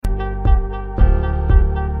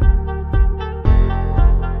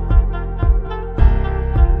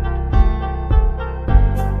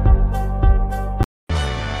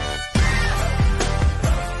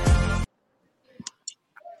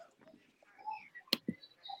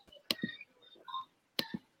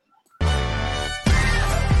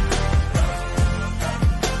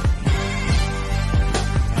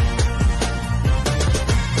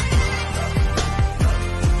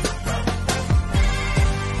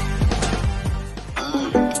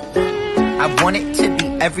I wanted to be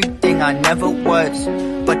everything I never was,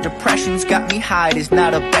 but depression's got me high, there's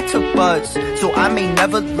not a better buzz. So I may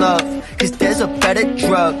never love, cause there's a better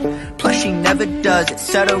drug. Plus she never does,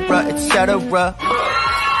 etc, etc. I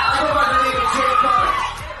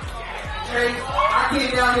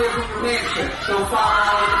came down here from New Hampshire, so far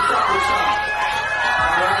out of the truck or something.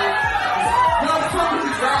 Alright? No, fuck with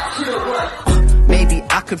this rap shit or what? Maybe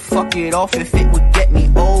I could fuck it off if it would get me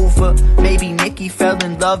over. Maybe Nikki fell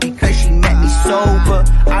in love because she met me sober.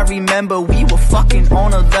 I remember we were fucking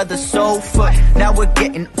on a leather sofa. Now we're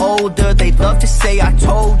getting older, they'd love to say I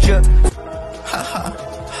told ya. Ha ha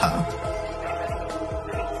ha.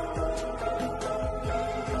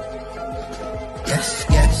 Yes,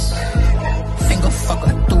 yes. Finger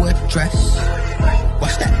fucker through a dress.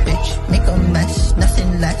 Watch that bitch make a mess,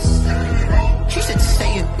 nothing less. She said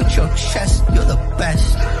say it with your chest, you're the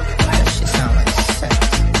best. That shit sound like sex.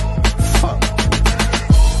 Fuck.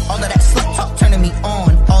 All of that slut talk turning me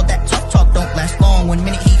on. All that tough talk don't last long. 1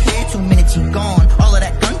 minute he here, 2 minutes he gone. All of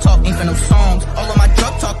that gun talk ain't for no songs. All of my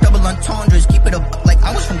drug talk double entendres. Keep it up like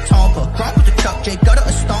I was from Tampa. Grown with the Chuck J, Gudda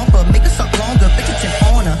a stomper. Make us up longer, bitch in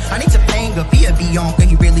honor. I need to banger, be a Bianca.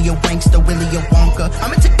 He really a wankster, Willy a Wonka.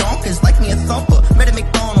 I'm into donkers, like me a thumper. Met at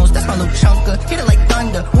McDonald's, that's my little chunker. Hit it like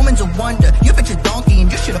thunder, woman's a wonder. You bitch a donkey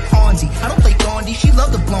and you shit a Ponzi. I don't play Gandhi, she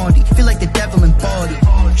love the blondie. Feel like the devil in body.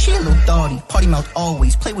 She a little thotty, party mouth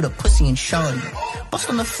always. Play with a pussy and shawty. Bust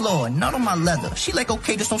on the floor, not on my leather. She like,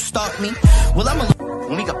 okay, just don't stop me. Well, I'm a...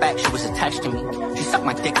 When we got back, she was attached to me. She sucked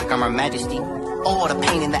my dick like I'm her majesty. Oh, the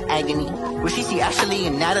pain and the agony. When she see Ashley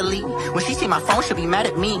and Natalie, when she see my phone, she'll be mad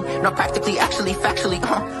at me. No, practically, actually, factually.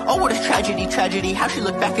 Oh, what a tragedy, tragedy. How she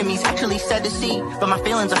looked back at me is actually sad to see. But my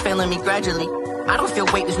feelings are failing me gradually. I don't feel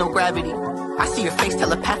weight, there's no gravity. I see her face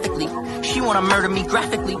telepathically. She wanna murder me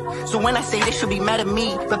graphically. So when I say this, she'll be mad at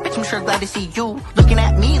me. But bitch, I'm sure glad to see you looking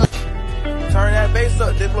at me. Turn that bass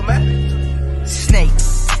up, diplomatic. Snake,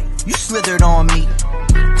 you slithered on me.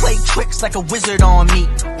 Played tricks like a wizard on me.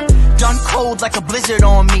 Done cold like a blizzard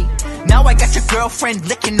on me. Now I got your girlfriend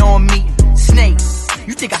licking on me. Snake,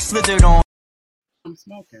 you think I slithered on? I'm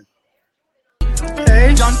smoking.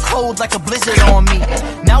 Hey. Done cold like a blizzard on me.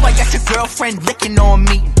 Now I got your girlfriend licking on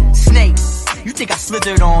me. Snake, you think I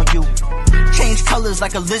slithered on you. Changed colors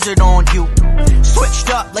like a lizard on you. Switched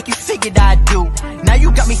up like you figured I'd do. Now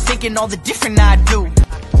you got me thinking all the different I do.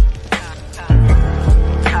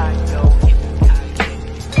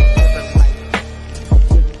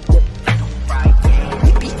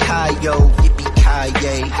 Yippee-ki-yo,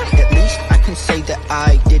 yippee-ki-yay. At least I can say that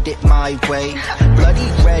I did it my way. Bloody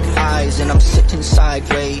red eyes and I'm sitting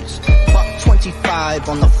sideways. Buck 25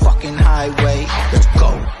 on the fucking highway. Let's go.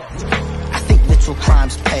 I think little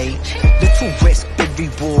crimes pay. Little risk, big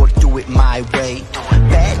reward, do it my way.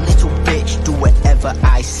 Bad little bitch, do whatever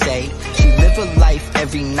I say. She live her life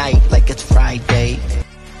every night like it's Friday.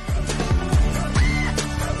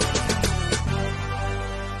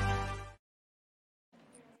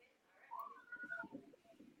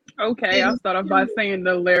 Okay, I'll start off by saying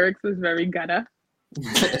the lyrics is very gutta.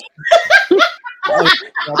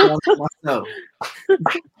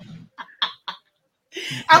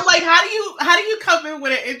 I'm like, how do you come in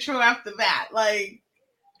with an intro after that? Like,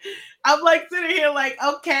 I'm like sitting here like,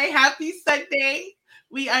 okay, happy Sunday.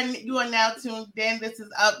 You are now tuned in. This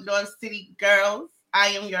is Upnorth City Girls. I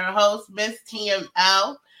am your host, Miss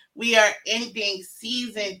TML. We are ending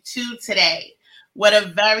season 2 today with a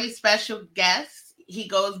very special guest. He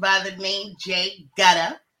goes by the name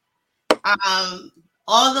GUDDA.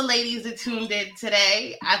 All the ladies are tuned in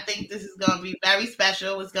today. I think this is going to be very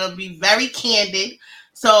special. It's going to be very candid.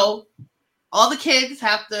 So all the kids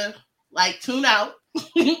have to tune out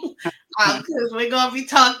because we're going to be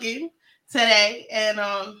talking today. And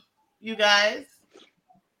you guys,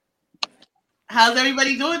 how's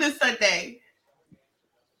everybody doing this Sunday?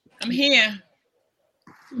 I'm here.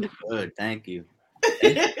 Good, thank you.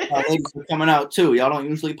 Ladies are coming out too. Y'all don't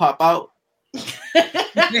usually pop out.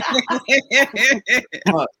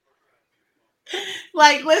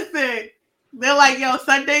 Listen, they're like, yo,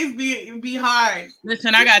 Sundays be hard.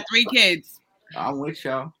 Listen, I got 3 kids. I'm with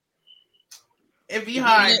y'all. It be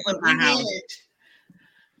hard, but we managed.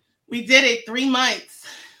 We did it 3 months.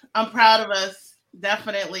 I'm proud of us,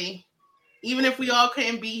 definitely. Even if we all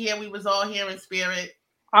couldn't be here, we was all here in spirit.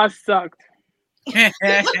 I sucked. I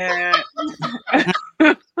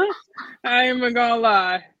ain't even gonna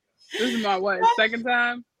lie. This is my second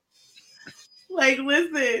time?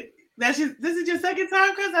 Listen, this is your second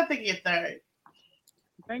time, Chris? I think you're third.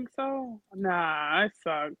 I think so. Nah, I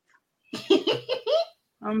sucked.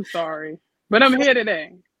 I'm sorry. But I'm here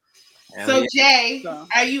today. Hell So yeah. Jay, So.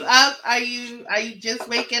 are you up? Are you just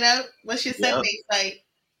waking up? What's your Yep. Sunday like?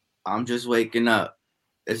 I'm just waking up.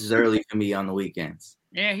 This is early for me on the weekends.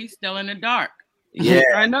 Yeah, he's still in the dark. Yeah,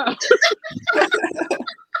 I know.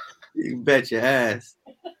 you bet your ass.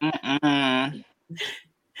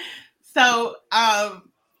 So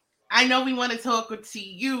I know we want to talk to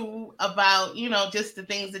you about, just the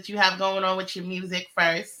things that you have going on with your music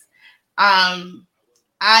first.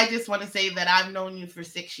 I just want to say that I've known you for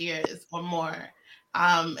 6 years or more,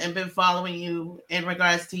 and been following you in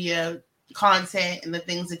regards to your content and the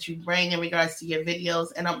things that you bring in regards to your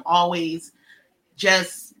videos. And I'm always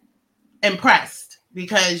just impressed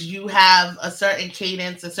because you have a certain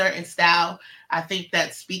cadence, a certain style. I think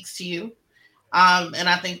that speaks to you. And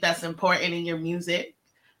I think that's important in your music.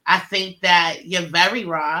 I think that you're very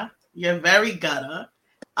raw. You're very GUDDA.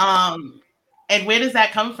 And where does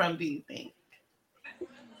that come from, do you think?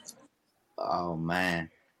 Oh man.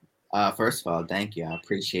 First of all, thank you. I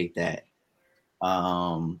appreciate that.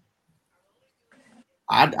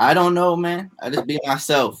 I don't know, man. I just be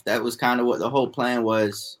myself. That was kind of what the whole plan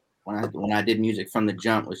was when I did music from the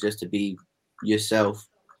jump, was just to be yourself.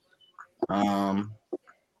 And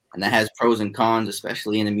that has pros and cons,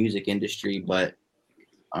 especially in the music industry. But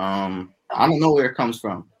I don't know where it comes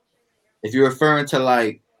from. If you're referring to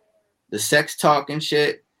like the sex talk and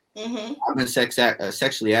shit, Mm-hmm. I've been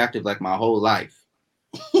sexually active like my whole life.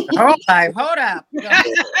 Whole life. Hold up.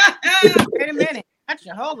 Wait a minute. That's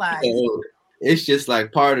your whole life. So it's just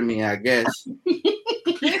like part of me, I guess.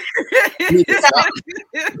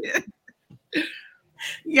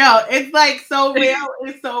 Yo, it's like so real,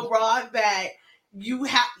 it's so raw that you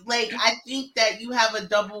have, like, I think that you have a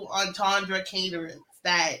double entendre cadence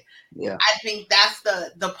that Yeah. I think that's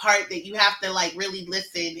the part that you have to like really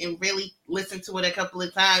listen to it a couple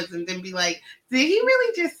of times and then be like, did he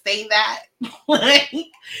really just say that?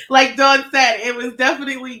 like Dawn said, it was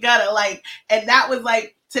definitely GUDDA, like, and that was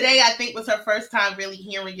like today I think was her first time really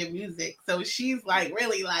hearing your music. So she's like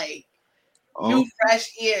really like new fresh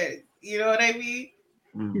ears. You know what I mean?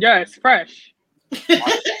 Yeah, it's fresh.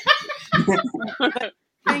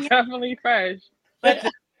 Definitely fresh. But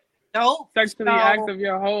the dope Sexually active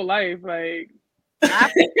your whole life. Like,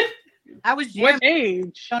 I was jamming. What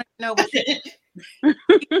age? I don't even know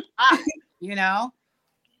what you know?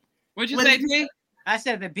 What'd you say, T? I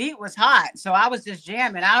said the beat was hot, so I was just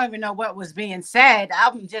jamming. I don't even know what was being said.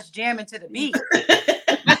 I'm just jamming to the beat.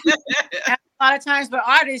 A lot of times with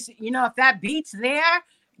artists, if that beat's there,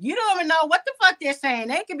 you don't even know what the fuck they're saying.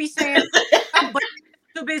 They could be saying, but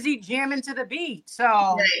too busy jamming to the beat. So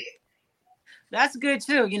right. That's good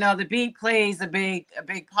too. The beat plays a big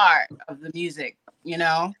part of the music.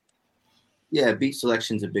 Yeah, beat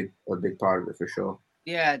selection's a big part of it for sure.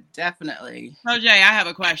 Yeah, definitely. So Jay, I have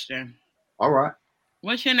a question. All right.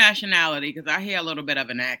 What's your nationality? Because I hear a little bit of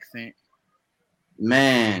an accent.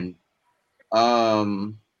 Man,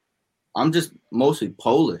 I'm just mostly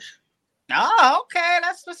Polish. Oh, okay,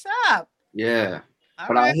 that's what's up. Yeah, All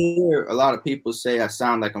but right. I hear a lot of people say I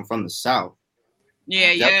sound like I'm from the South.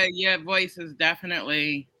 Yeah, your voice is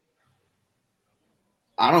definitely.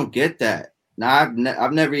 I don't get that. Now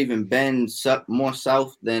I've never even been more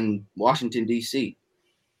south than Washington D.C.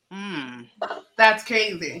 That's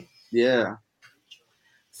crazy. Yeah.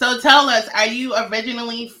 So tell us, are you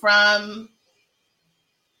originally from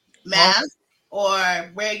Mass, or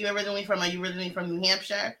where are you originally from? Are you originally from New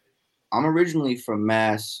Hampshire? I'm originally from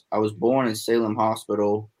Mass. I was born in Salem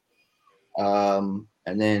Hospital, and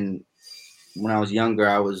then when I was younger,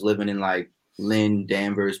 I was living in like Lynn,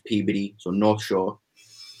 Danvers, Peabody, so North Shore.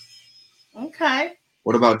 Okay.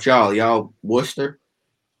 What about y'all? Y'all Worcester?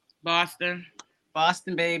 Boston,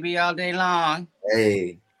 baby, all day long.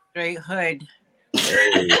 Hey. Straight hood.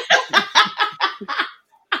 Hey.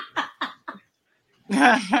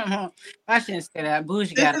 I shouldn't say that.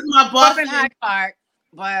 Bougie This got is my Boston. Hyde Park,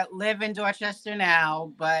 but live in Dorchester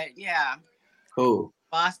now. But yeah. Cool.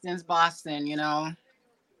 Boston's Boston,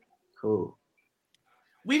 Cool.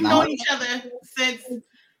 We've known each other since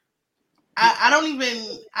I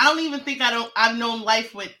don't even think I've known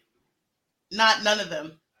life with none of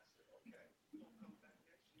them.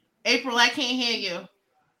 April, I can't hear you.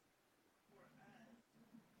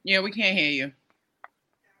 Yeah, we can't hear you.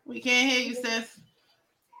 We can't hear you, sis.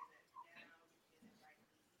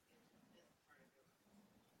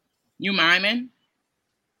 You miming?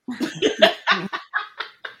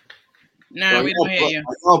 Nah, we don't hear you.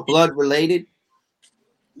 Are y'all blood related?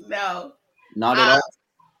 No. Not at all?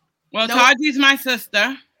 Well, Nope. Taji's my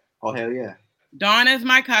sister. Oh, hell yeah. Dawn is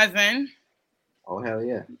my cousin. Oh, hell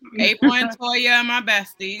yeah. April and Toya are my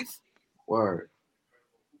besties. Word.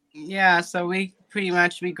 Yeah, so we pretty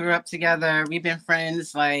much we grew up together. We've been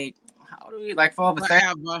friends like how old are we? Like for over 30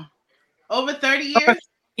 Forever. Over 30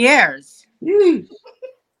 years? years.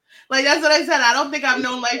 Like that's what I said. I don't think I've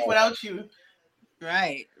known life without you.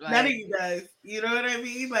 Right. None of Like, you guys. You know what I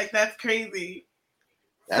mean? Like that's crazy.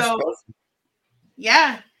 That's So crazy.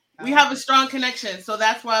 yeah, we have a strong connection. So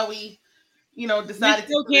that's why we, We decided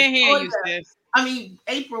still to can't hear record you, that. sis. I mean,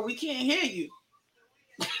 April, we can't hear you.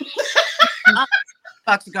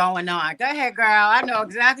 what's going on? Go ahead, girl. I know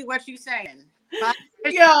exactly what you're saying.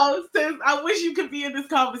 Yo, sis, I wish you could be in this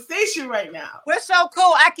conversation right now. We're so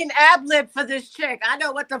cool. I can ad-lib for this chick. I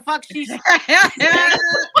know what the fuck she's She's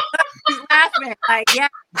laughing. Like, yeah.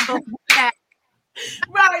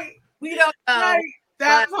 Right. We don't know. Right.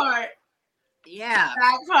 That but- part. Yeah.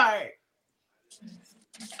 That part.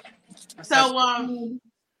 So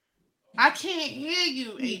I can't hear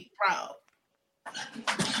you, April.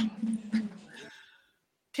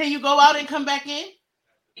 Can you go out and come back in?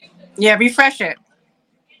 Yeah, refresh it.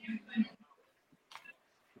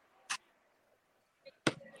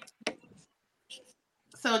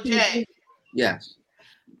 So Jay, Yes.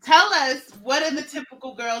 tell us what are the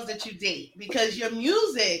typical girls that you date? Because your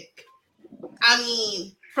music, I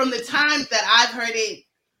mean, from the time that I've heard it,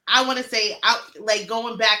 I want to say out like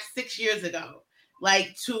going back 6 years ago,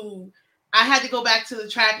 I had to go back to the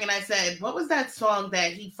track and I said, what was that song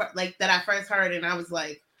that that I first heard? And I was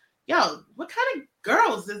like, yo, what kind of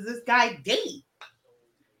girls does this guy date?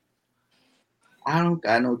 I don't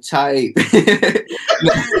got no type.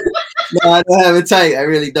 No, I don't have a type. I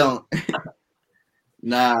really don't.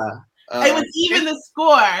 Nah. It was even the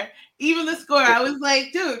score. Even the score. I was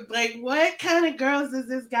like, dude, like, what kind of girls does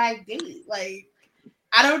this guy date? Like,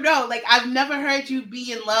 I don't know. Like, I've never heard you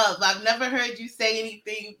be in love. I've never heard you say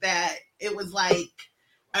anything that it was like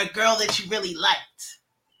a girl that you really liked.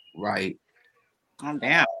 Right. Oh,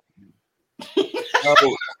 damn.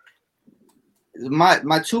 So,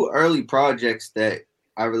 my two early projects that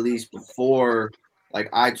I released before like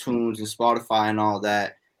iTunes and Spotify and all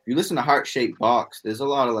that, if you listen to Heart Shaped Box, there's a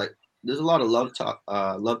lot of love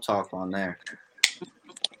talk on there.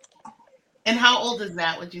 And how old is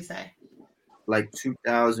that, would you say? Like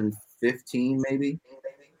 2015 maybe.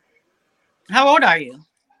 How old are you?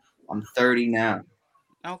 I'm 30 now.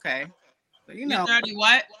 Okay. But you You know. 30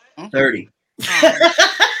 what? 30.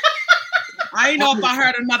 I didn't know if I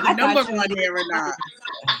heard another I number thought you- on here or not.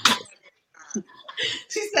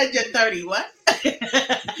 She said you're 30. What?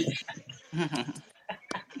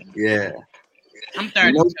 Yeah. I'm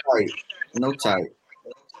 30. No type. No type.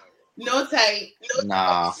 No type.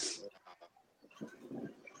 Nah.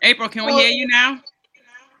 April, can we hear you now?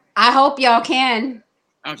 I hope y'all can.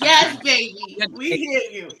 Okay. Yes, baby. We hear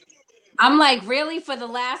you. I'm like, really? For the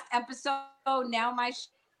last episode, now my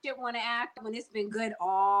shit want to act when it's been good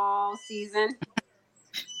all season?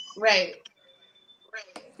 Right.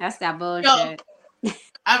 That's that bullshit.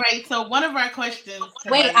 All right. So one of our questions.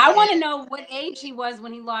 Wait, tonight I is- want to know what age he was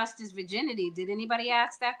when he lost his virginity. Did anybody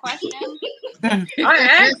ask that question? I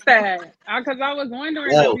asked that because I was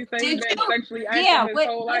wondering Whoa. if you said he's been sexually active Yeah, his what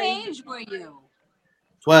whole what life. age were you?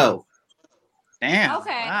 12. Damn. Okay.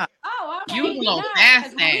 Wow. Oh, okay. You was a little Nah, fast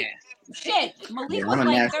 'cause Malik- ass. Shit, Malik Yeah, was I'm a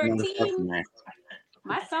like nasty motherfucker, 13. man.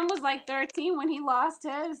 My son was like 13 when he lost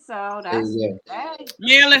his, so that's Yeah. hey.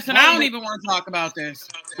 Yeah, listen, I don't even want to talk about this.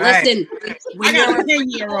 Right. Listen, I when got you're a a pretty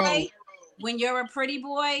 10-year-old. boy, when you're a pretty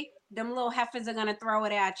boy, them little heifers are gonna throw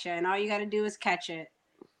it at you, and all you gotta do is catch it.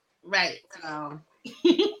 Right. So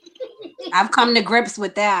I've come to grips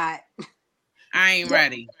with that. I ain't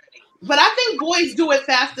ready. But I think boys do it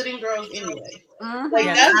faster than girls anyway. Mhm. Like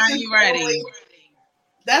Yeah. that's I just ain't ready.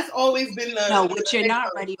 that's always been the. No, what you're not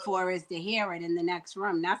ready for is to hear it in the next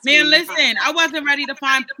room. That's Man, when- listen, I wasn't ready to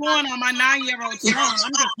find porn on my 9-year-old's phone.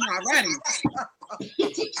 I'm just not ready.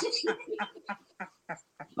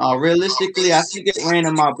 Realistically, I think it ran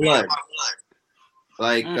in my blood.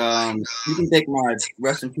 Like, you can take my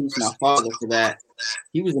rest in peace, my father, for that.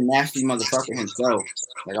 He was a nasty motherfucker himself.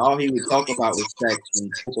 Like, all he would talk about was sex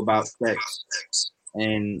and talk about sex.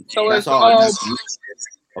 And So that's it's all I all- knew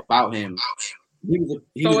about him. He was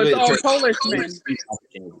So really it's all the Polish men.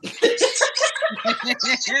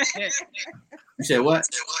 You said what?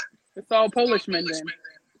 It's all Polish men then.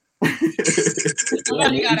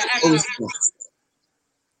 Somebody gotta echo.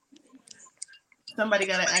 Somebody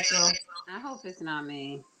got an echo. I hope it's not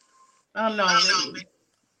me. Oh no. Wait.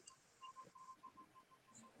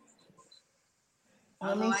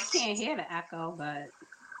 Although I can't hear the echo, but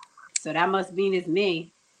so that must mean it's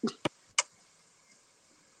me.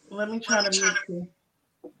 Let me try to mute you.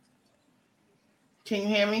 Can you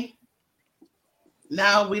hear me?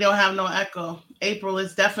 Now we don't have no echo. April,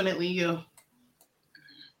 it's definitely you.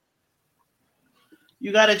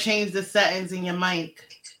 You gotta change the settings in your mic.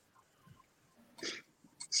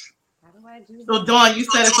 How do I do So Dawn, you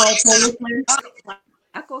said it's all Polish. that?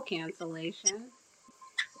 Echo cancellation.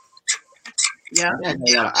 Yeah. Yeah,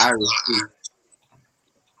 they got an Irish too.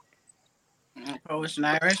 Polish and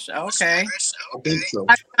Irish. Okay. I think so.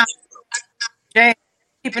 Jay,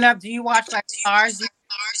 keeping up. Do you watch like Stars?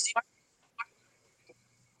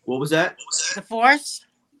 What was that? The Force?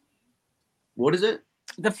 What is it?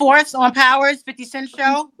 The Force on Powers, 50 Cent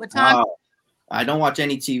show with Tom. I don't watch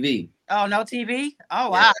any TV. Oh, no TV? Oh,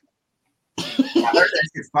 wow. I heard that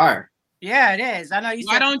shit's fire. Yeah, it is. I know you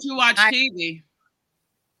Why said. don't you watch TV?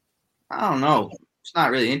 I don't know. It's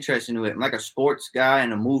not really interesting to it. I'm like a sports guy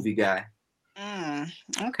and a movie guy.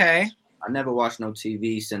 Okay. I never watched no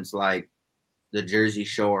TV since like the Jersey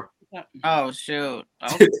Shore. Oh, shoot.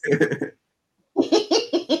 Okay.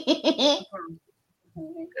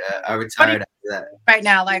 Yeah, I retired after that. Right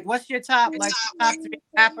now, like, what's your top 3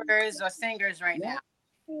 rappers or singers right now?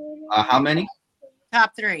 How many?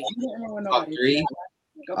 Top 3. Top 3.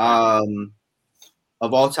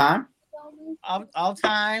 Of all time? All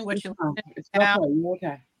time. What you Okay, you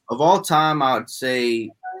okay? Of all time, I would say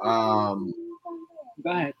Go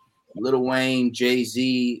ahead. Lil Wayne,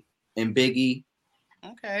 Jay-Z, and Biggie.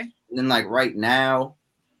 Okay. And then like right now,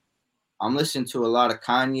 I'm listening to a lot of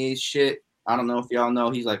Kanye's shit. I don't know if y'all know,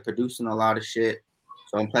 he's like producing a lot of shit.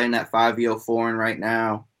 So I'm playing that 5-Yo Foreign right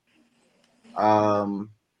now. I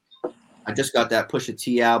just got that Pusha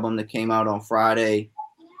T album that came out on Friday.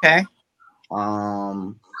 Okay.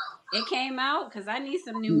 It came out because I need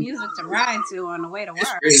some new music to ride to on the way to work.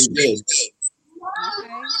 It's pretty good. Okay.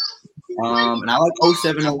 And I like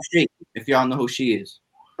 070 Shake, if y'all know who she is.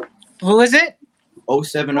 Who is it?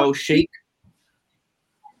 070 Shake.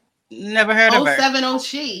 Never heard of her. 070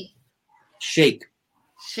 She. Shake.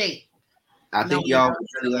 Shake. I think y'all would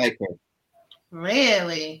really like her.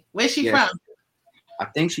 Really? Where's she Yes. from? I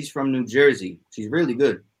think she's from New Jersey. She's really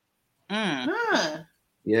good. Huh.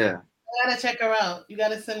 Yeah, I gotta check her out. You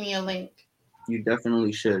gotta send me a link. you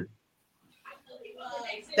definitely should.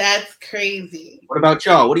 That's crazy. What about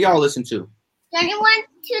y'all? What do y'all listen to? I went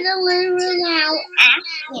to the living room now.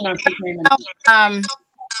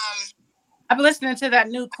 I'm listening to that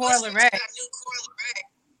new Corla Ray.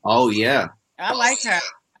 Oh, yeah. I like her.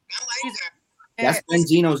 That's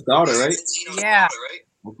Benzino's daughter, right? Yeah.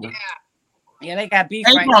 Okay. Yeah, they got beef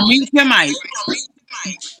Hey, right bro, mute your mic.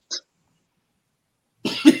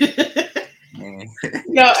 Man.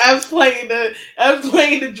 Yo, I was playing the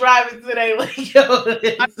driving today. Like, yo,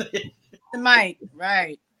 the mic,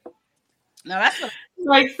 right? No, that's what.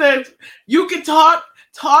 like says you can talk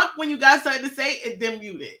when you got something to say, and then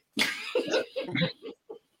mute it.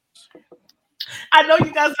 I know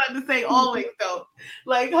you got something to say always, though.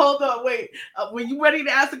 Like, hold on, wait. When you ready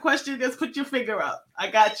to ask a question, just put your finger up. I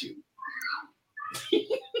got you.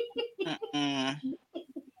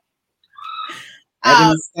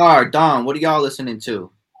 Evan Star, Don, what are y'all listening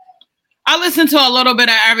to? I listen to a little bit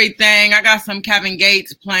of everything. I got some Kevin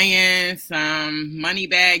Gates playing, some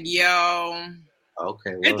Moneybag Yo.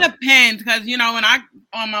 Okay. It Well, depends, because, you know, when I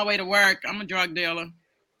on my way to work, I'm a drug dealer.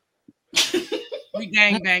 We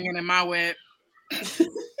gang banging in my whip.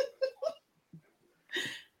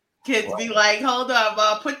 Kids be like, hold on,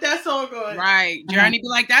 Bob, put that song on. Right. Journey be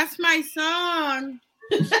like, that's my song.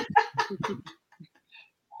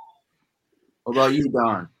 what about you,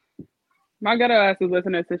 Don? My ghetto ass is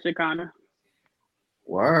listening to Chicana.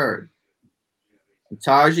 Word.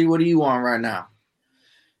 Taji, what do you want right now?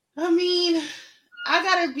 I mean, I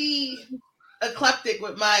gotta be eclectic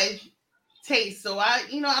with my taste, so I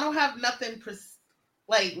don't have nothing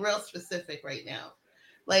like real specific right now.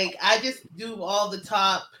 Like, I just do all the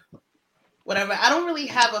top, whatever. I don't really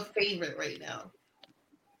have a favorite right now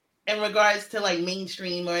in regards to like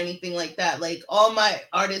mainstream or anything like that. Like, all my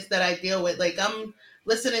artists that I deal with, like, I'm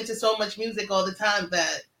listening to so much music all the time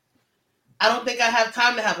that I don't think I have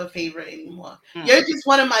time to have a favorite anymore. You're just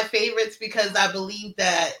one of my favorites because I believe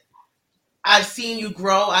that I've seen you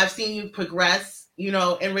grow. I've seen you progress,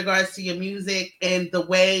 in regards to your music and the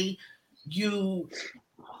way you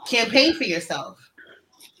campaign for yourself.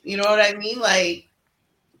 You know what I mean? Like,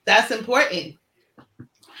 that's important.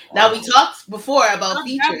 Now, we talked before about I've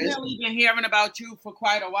features. definitely been hearing about you for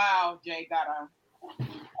quite a while, Jay GUDDA.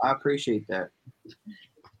 I appreciate that.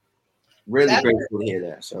 Really grateful to hear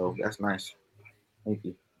that. So that's nice. Thank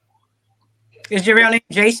you. Is your real name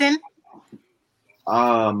Jason?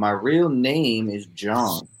 My real name is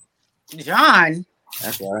John. John.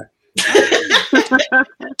 That's right.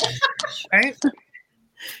 Right?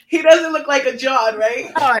 He doesn't look like a John,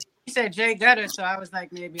 right? Oh, he said Jay GUDDA, so I was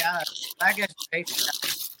like, maybe I guess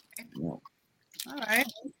Jason. No. All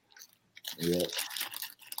right. Yeah.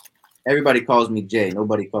 Everybody calls me Jay.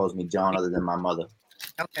 Nobody calls me John other than my mother.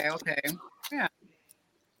 Okay. Yeah.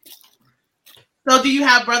 So, do you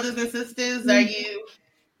have brothers and sisters?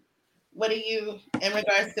 What are you in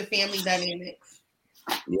regards to family dynamics?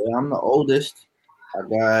 Yeah, I'm the oldest. I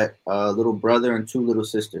got a little brother and 2 little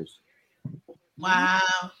sisters. Wow.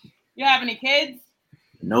 You have any kids?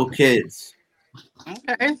 No kids.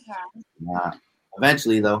 Okay. Nah.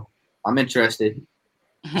 Eventually, though, I'm interested.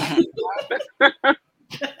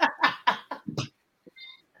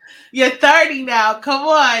 You're 30 now. Come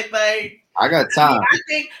on, like I got time.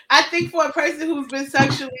 I think for a person who's been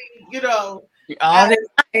sexually, all the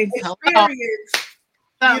time. experienced,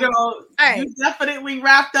 you definitely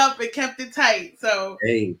wrapped up and kept it tight. So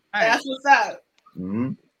Hey, that's what's up.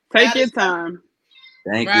 mm-hmm. Take your time.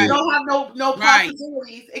 Thank You you. don't have no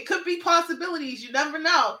possibilities. It could be possibilities. You never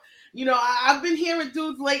know. I've been hearing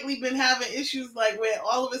dudes lately been having issues like where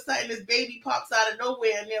all of a sudden this baby pops out of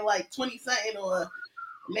nowhere and they're like 20 something and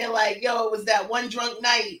they're like, yo, it was that one drunk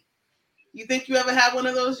night. You think you ever had one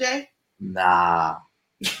of those, Jay? Nah.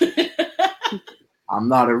 I'm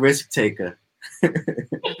not a risk taker.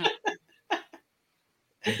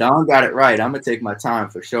 Don got it right. I'm gonna take my time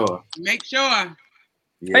for sure. Make sure.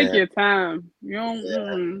 Yeah. Take your time. You don't.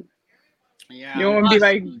 You don't want to be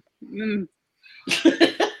like.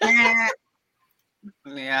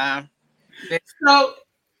 Yeah. So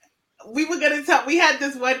we were gonna talk. We had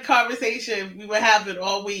this one conversation we were having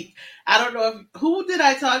all week. I don't know who did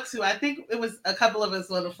I talk to. I think it was a couple of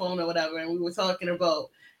us on the phone or whatever, and we were talking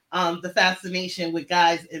about the fascination with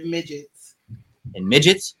guys and midgets. And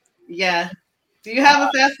midgets? Yeah. Do you have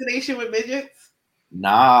a fascination with midgets?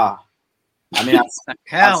 Nah. I mean, I've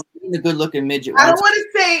seen a good-looking midget. I don't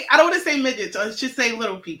want to say midgets. I should say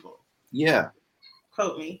little people. Yeah.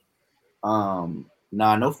 Quote me. Nah,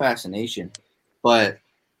 no fascination, but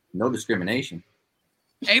no discrimination.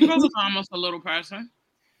 April was almost a little person.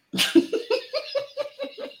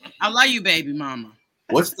 I love you, baby mama.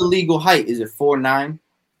 What's the legal height? Is it 4'9"?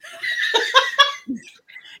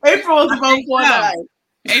 April is about 4'9".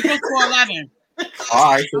 April's 4'11".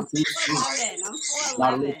 All right, so I'm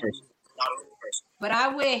not a 4'11". little person. But I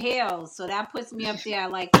wear heels, so that puts me up there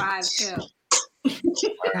at like 5'2".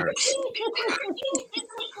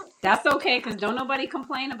 That's okay, because don't nobody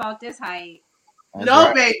complain about this height. That's no,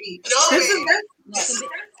 right. baby. This is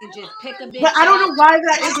just pick a big. But I don't know why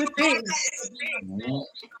that is a thing.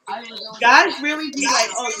 Guys really be like,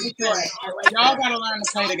 oh, you good. Y'all gotta learn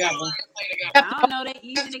to play together. I don't know. They're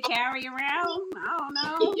easy to carry around. I don't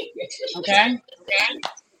know. Okay.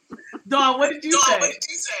 Dawn, what did you say?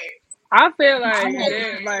 I feel like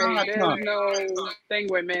there's no thing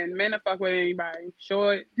with men. Men will fuck with anybody.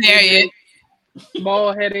 Short, Period.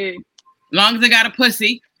 bald headed. Long as they got a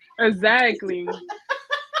pussy. Exactly.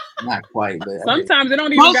 Not quite, but Sometimes they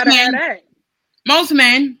don't even gotta have that. Most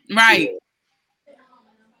men, right?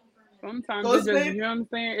 Sometimes it just, you know what I'm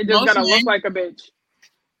saying? It just Most gotta men. look like a bitch.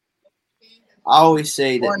 I always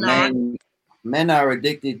say Or that not. men are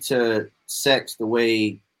addicted to sex the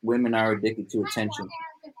way women are addicted to attention.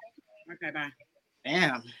 Okay, bye.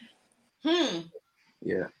 Damn.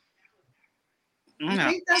 Yeah. You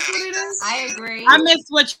think that's what it is? I agree. I missed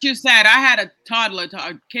what you said. I had a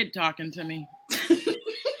kid talking to me.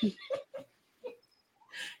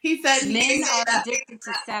 He said Men are addicted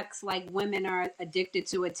to sex like women are addicted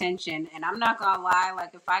to attention. And I'm not gonna lie,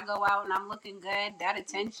 like if I go out and I'm looking good, that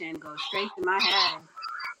attention goes straight to my head.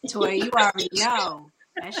 Toy, you already know.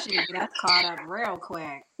 That shit gets caught up real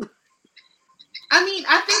quick. I mean,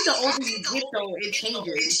 I think the older you get, though, it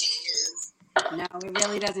changes. No, it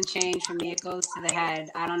really doesn't change for me. It goes to the head.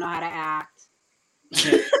 I don't know how to act.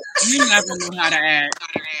 You never knew how to act.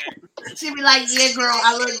 She'd be like, yeah, girl,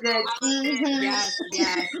 I look good. Mm-hmm. Yes.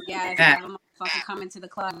 I have a motherfucker coming to the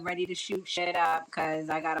club ready to shoot shit up because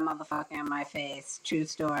I got a motherfucker in my face. True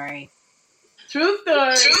story. True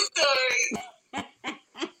story.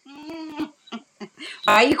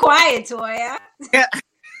 Why are you quiet, Toya? Yeah.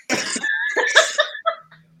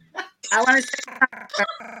 I want to say,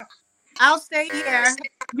 I'll stay here.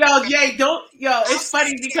 Yo, Jay, it's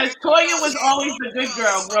funny because Toya was always the good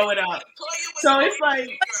girl growing up. So it's like,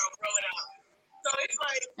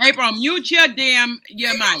 April, mute your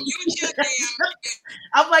mic.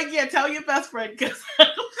 I'm like, yeah, tell your best friend. Cause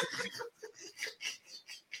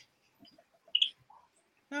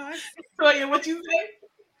No, Toya, what you say?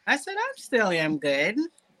 I said I still am good.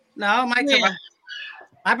 No,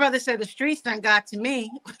 my brother said the streets done got to me.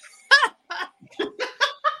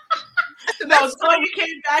 No, Toya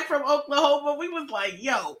came back from Oklahoma. We was like,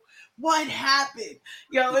 yo, what happened?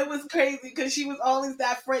 Yo, it was crazy because she was always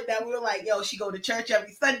that friend that we were like, yo, she go to church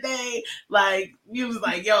every Sunday. Like, we was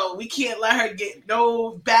like, yo, we can't let her get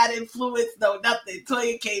no bad influence, no nothing.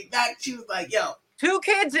 Toya came back. She was like, yo. 2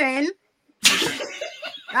 kids in.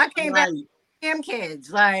 I came back with damn kids.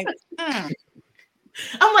 Like, I'm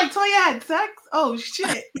like, Toya had sex? Oh,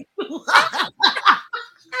 shit.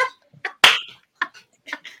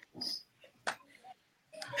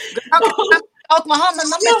 Oklahoma,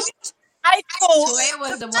 high school. Toya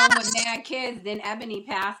was the one with mad kids. Then Ebony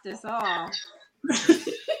passed us all.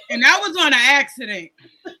 And that was on an accident.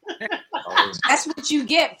 That's what you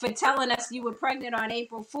get for telling us you were pregnant on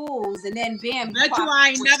April Fool's, and then bam. Bet you I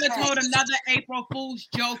ain't never told another April Fool's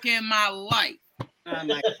joke in my life. Oh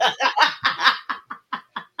my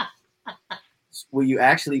Were you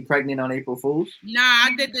actually pregnant on April Fool's? Nah,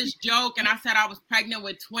 I did this joke and I said I was pregnant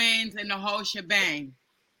with twins and the whole shebang.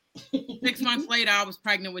 6 months later, I was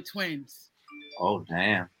pregnant with twins. Oh,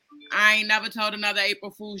 damn. I ain't never told another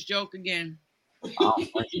April Fool's joke again. Oh,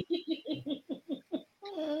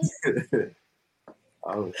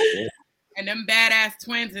 oh shit. And them badass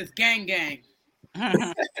twins is gang gang.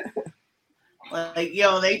 Like,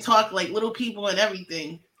 yo, they talk like little people and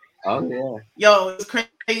everything. Oh, yeah. Yo, it's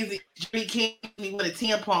crazy. Jimmy came to me what a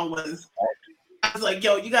tampon was. I was like,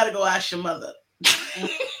 yo, you got to go ask your mother.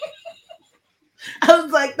 I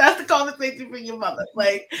was like, that's the conversation for your mother.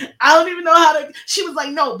 Like, I don't even know how to. She was like,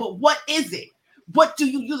 no, but what is it? What do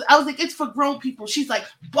you use? I was like, it's for grown people. She's like,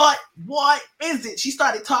 but what is it? She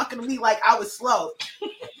started talking to me like I was slow.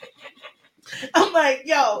 I'm like,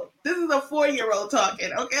 yo, this is a 4-year-old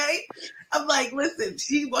talking, okay? I'm like, listen,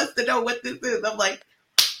 she wants to know what this is. I'm like,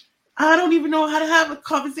 I don't even know how to have a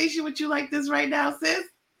conversation with you like this right now, sis.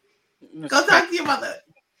 Go talk to your mother.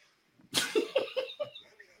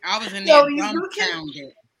 I was in there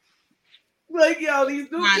dumbfounded. Like, yo,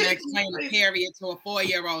 these new trying kids. to explain a period to a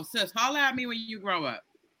 4-year-old. Sis, holler at me when you grow up.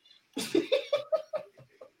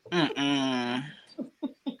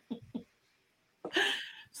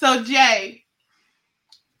 So, Jay,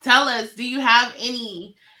 tell us, do you have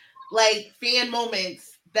any, like, fan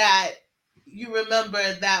moments that you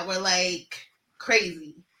remember that were, like,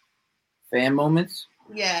 crazy? Fan moments?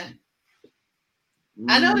 Yeah.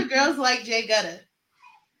 I know the girls like Jay GUDDA.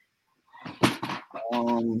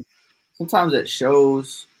 Sometimes at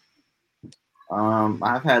shows,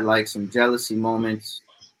 I've had like some jealousy moments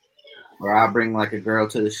where I bring like a girl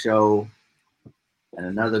to the show and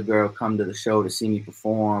another girl come to the show to see me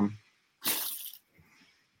perform.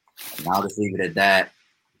 And I'll just leave it at that.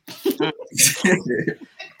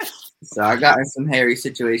 So I got in some hairy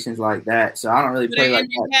situations like that. So I don't really play like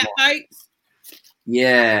that anymore.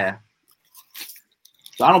 Yeah.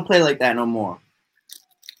 So I don't play like that no more.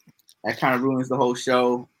 That kind of ruins the whole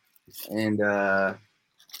show. And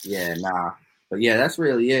yeah, nah. But yeah, that's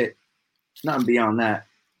really it. Nothing beyond that.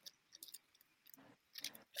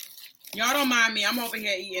 Y'all don't mind me. I'm over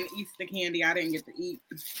here eating Easter candy I didn't get to eat.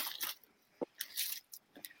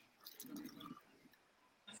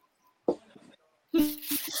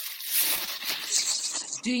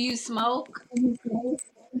 Do you smoke?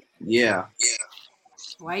 Yeah.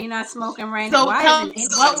 Why are you not smoking right now? Why isn't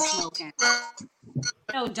anyone smoking?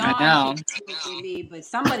 No, Dawn with me, but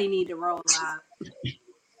somebody need to roll up.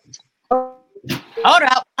 Hold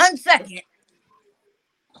up 1 second.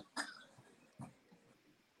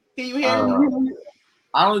 Can you hear me?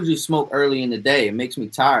 I don't usually smoke early in the day. It makes me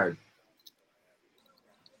tired.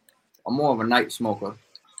 I'm more of a night smoker.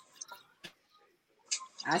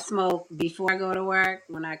 I smoke before I go to work,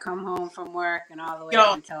 when I come home from work, and all the way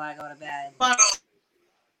up until I go to bed.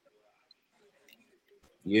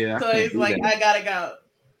 Yeah. So it's like, I gotta go.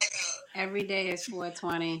 Every day is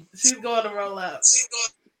 4:20. She's going to roll up.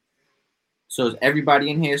 So is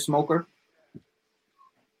everybody in here a smoker?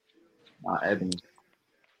 Not Ebony.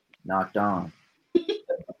 Not Dawn.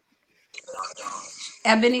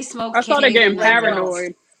 Ebony smokes. I started getting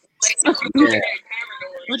paranoid. Yeah.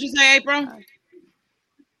 What'd you say, April?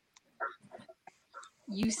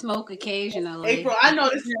 You smoke occasionally. April, I know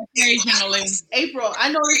this is occasionally. April,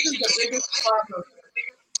 I know this is the biggest problem.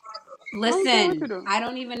 Listen, I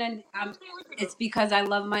don't even. It's because I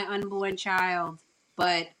love my unborn child.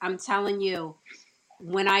 But I'm telling you,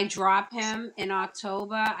 when I drop him in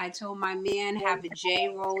October, I told my man, have a J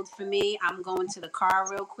rolled for me. I'm going to the car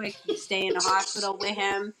real quick. You stay in the hospital with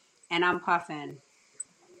him, and I'm puffing.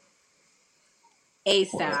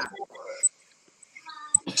 ASAP.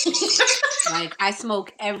 Like, I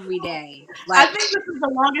smoke every day. Like, I think this is the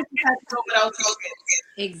longest we had to go without smoking.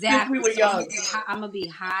 Exactly. Since we were young. I'm going to be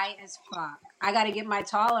high as fuck. I got to get my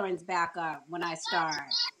tolerance back up when I start.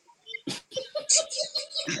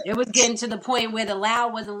 It was getting to the point where the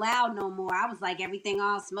loud wasn't loud no more. I was like, everything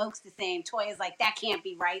all smokes the same. Toya's like, that can't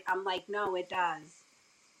be right. I'm like, no, it does.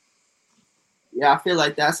 Yeah, I feel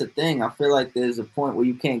like that's a thing. I feel like there's a point where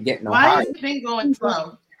you can't get no Why higher. is the thing going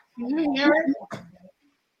slow? Can you hear it?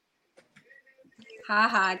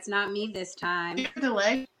 Haha, it's not me this time.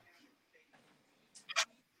 Delay.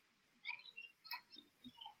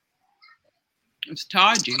 It's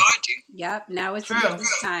Taji. Yep, now it's True. you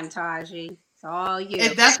this time, Taji. It's all you.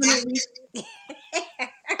 It definitely.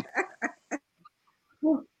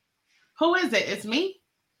 Who is it? It's me?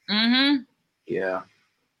 Mm-hmm. Yeah.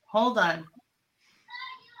 Hold on.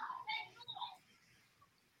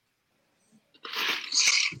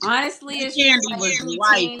 Honestly, That it's candy just was like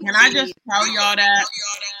light. routine Can I for just me. tell y'all that?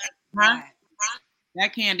 Huh? What?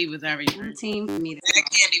 That candy was everything. Routine for me.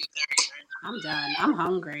 I'm done. I'm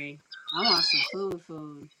hungry. I want some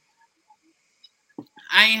food.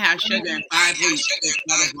 I ain't had sugar in 5 weeks.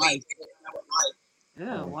 That was life.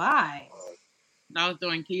 Ew, why? I was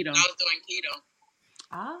doing keto.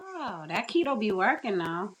 Oh, that keto be working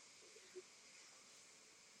now.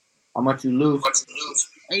 How much you lose?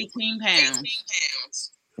 18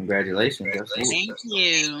 pounds. Congratulations. That's cool. Thank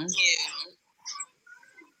you.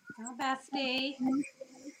 Oh, bestie.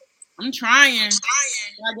 I'm trying. I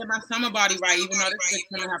gotta get my summer body right, even though this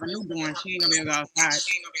bitch gonna have a newborn. She ain't gonna be able to go outside.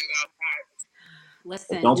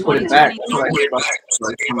 Listen, Don't put it back. 2022.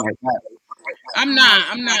 I'm not,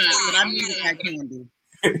 but I'm needing that candy.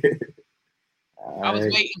 I was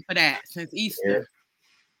Alright. waiting for that since Easter.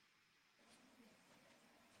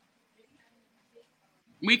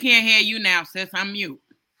 We can't hear you now, sis. I'm mute.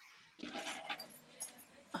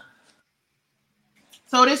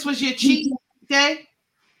 So this was your cheat day?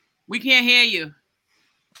 We can't hear you.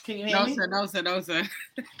 Can you hear me? No, sir.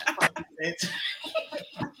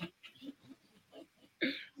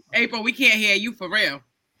 April, we can't hear you for real.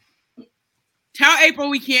 Tell April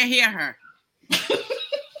we can't hear her.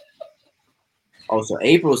 Oh, so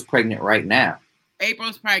April's pregnant right now.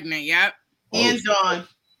 April's pregnant, yep. And Dawn.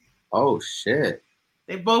 Oh, shit.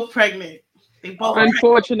 They both pregnant. They both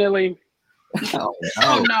Unfortunately. Oh,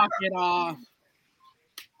 Oh, no. knock it off.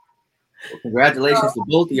 Well, congratulations to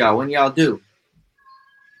both of y'all. When y'all do?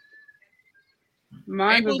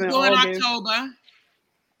 Mine was April's in doing August. October.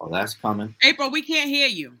 Oh, that's coming. April, we can't hear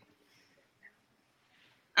you.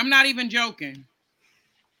 I'm not even joking.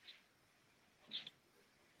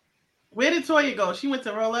 Where did Toya go? She went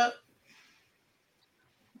to roll up?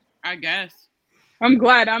 I guess. I'm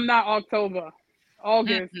glad I'm not October.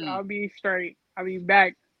 August, I'll be straight. I'll be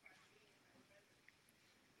back.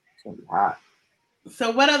 It's gonna be hot.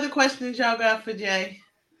 So what other questions y'all got for Jay?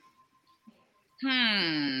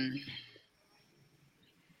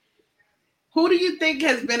 Who do you think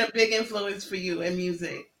has been a big influence for you in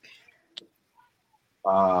music?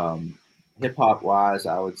 Hip hop wise,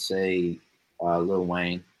 I would say Lil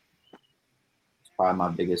Wayne. It's probably my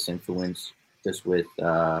biggest influence, just with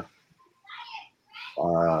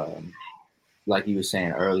like you were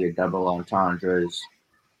saying earlier, double entendres,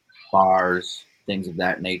 bars, things of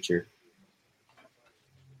that nature.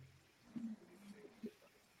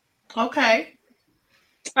 Okay.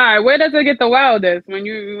 All right, where does it get the wildest? When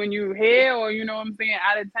you here, or you know what I'm saying,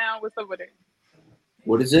 out of town? What's up with it?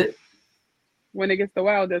 What is it? When it gets the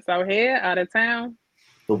wildest, out here, out of town?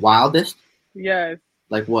 The wildest? Yes.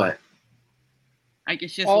 Like what? Like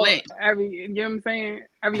it's just All, lit. you know what I'm saying?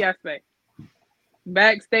 Every aspect.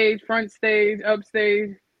 Backstage, front stage,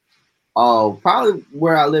 upstage. Oh, probably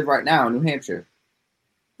where I live right now, New Hampshire.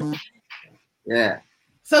 Yeah.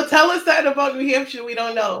 So tell us something about New Hampshire we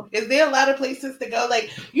don't know. Is there a lot of places to go?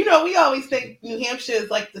 Like, you know, we always think New Hampshire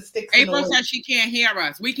is like the sticks. April said she can't hear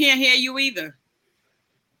us. We can't hear you either.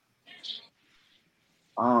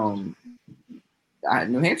 New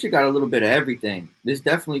Hampshire got a little bit of everything. There's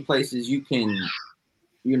definitely places you can,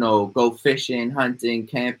 go fishing, hunting,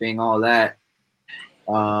 camping, all that.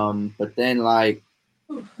 But then, like,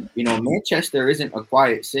 Manchester isn't a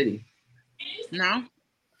quiet city. No.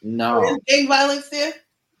 Is gang violence there?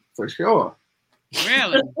 For sure.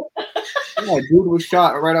 Really? Yeah, dude was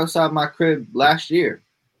shot right outside my crib last year.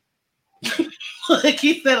 Like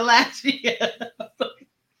he said last year.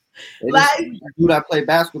 The dude I play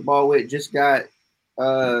basketball with just got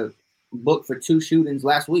booked for 2 shootings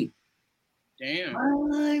last week. Damn.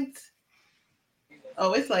 What?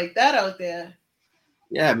 Oh, it's like that out there.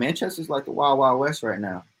 Yeah, Manchester's like the Wild Wild West right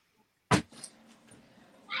now.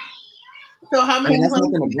 So how many? That's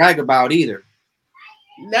nothing to brag about either.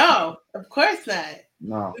 No, of course not.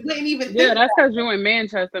 No. We wouldn't even. Yeah, that's because you're in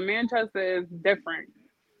Manchester. Manchester is different.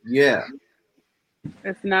 Yeah.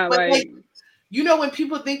 It's not But like You know, when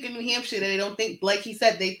people think of New Hampshire, they don't think, like he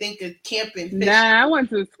said, they think of camping. Fishing. Nah, I went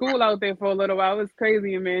to school out there for a little while. It was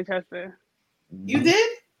crazy in Manchester. You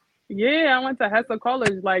did? Yeah, I went to Hesse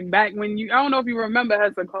College, like back when I don't know if you remember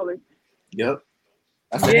Hesse College. Yep.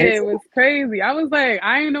 It was crazy. I was like,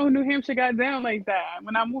 I didn't know New Hampshire got down like that.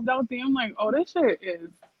 When I moved out there, I'm like, oh, this shit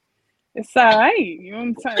it's alright. You know what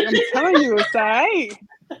I'm telling you, it's alright.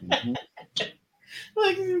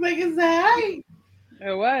 Like it's alright.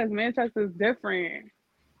 It was. Manchester's different.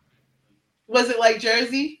 Was it like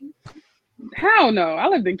Jersey? Hell no. I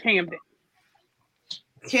lived in Camden.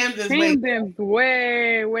 Camden's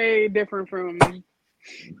way, way different from.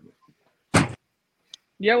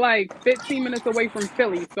 You're like 15 minutes away from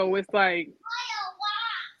Philly, so it's like.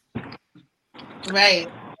 Right.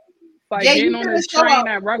 Like getting on the train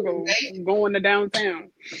at Ruggles, right? Going to downtown.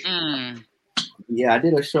 Yeah, I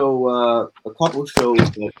did a show, a couple shows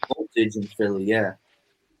at Voltage in Philly. Yeah.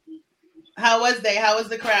 How was they? How was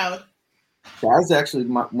the crowd? That was actually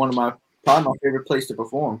probably my favorite place to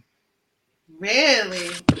perform. Really?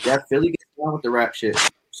 Yeah, Philly gets down with the rap shit.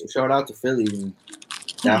 So shout out to Philly and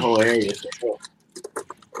that whole area.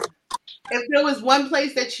 If there was one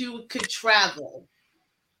place that you could travel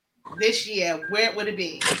this year, where would it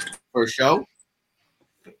be? For a show?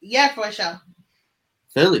 Yeah, for a show.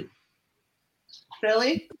 Philly.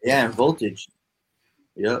 Philly? Yeah, and Voltage.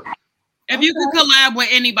 Yep. If you could collab with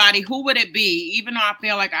anybody, who would it be? Even though I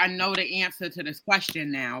feel like I know the answer to this question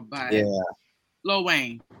now, but yeah, Lil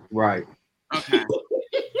Wayne. Right. Okay.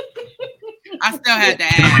 I still had to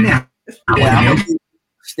ask. Yeah, I'm gonna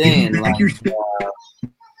stand. Like,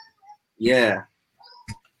 yeah.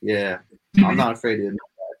 I'm not afraid to admit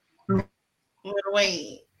that. Lil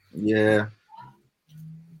Wayne. Yeah.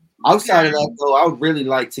 Outside of that, though, I would really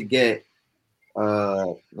like to get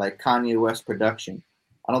like Kanye West production.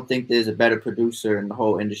 I don't think there's a better producer in the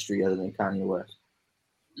whole industry other than Kanye West.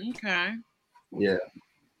 Okay. Yeah.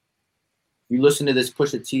 You listen to this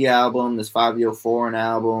Pusha T album, this 5 Foreign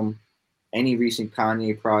album, any recent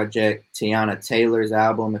Kanye project, Tiana Taylor's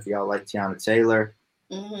album, if y'all like Tiana Taylor,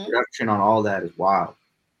 production on all that is wild.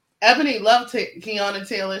 Ebony loved Tiana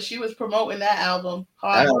Taylor. She was promoting that album.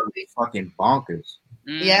 That album is fucking bonkers.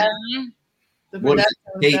 Yeah. What is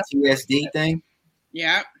the KTSD thing?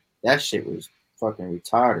 Yeah. That shit was fucking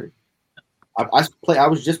retarded. I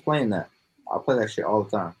was just playing that. I play that shit all the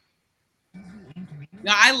time.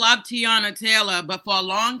 Now, I love Tiana Taylor, but for a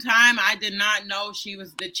long time, I did not know she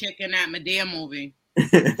was the chick in that Medea movie.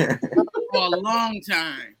 For a long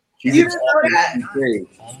time. You didn't know that?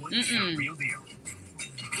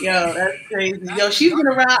 Yo, that's crazy. Yo, she's been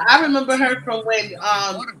around. I remember her from when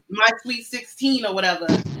My Sweet 16 or whatever.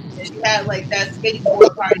 And she had like that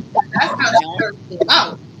skateboard party. That's how she first came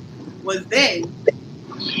out. Was then.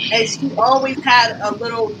 And she always had a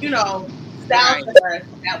little, style to her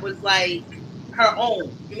that was like her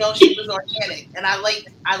own. She was organic. And I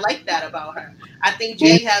like that about her. I think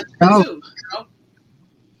Jay has too,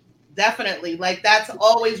 Definitely. Like, that's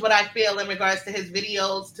always what I feel in regards to his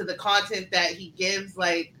videos, to the content that he gives.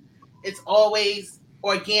 Like, it's always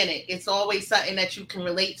organic. It's always something that you can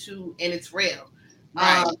relate to, and it's real.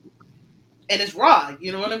 Right. And it's raw.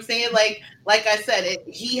 You know what I'm saying? Like I said,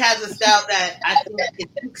 he has a style that I think it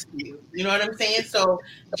speaks to you. You know what I'm saying? So,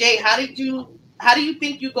 Jay, how do you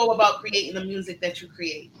think you go about creating the music that you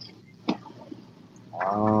create?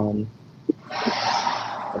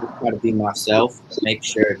 I just try to be myself, make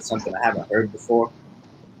sure it's something I haven't heard before.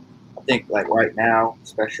 I think like right now,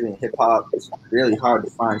 especially in hip hop, it's really hard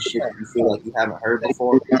to find shit that you feel like you haven't heard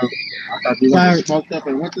before. And shit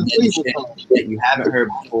that you haven't heard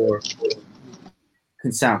before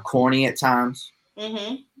can sound corny at times.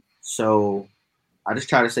 So I just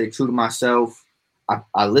try to stay true to myself.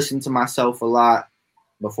 I listen to myself a lot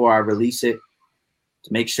before I release it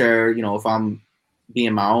to make sure, if I'm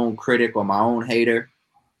being my own critic or my own hater,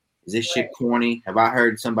 is this shit corny? Have I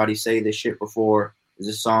heard somebody say this shit before? Does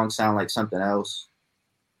this song sound like something else?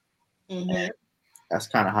 That's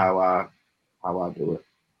kind of how I do it.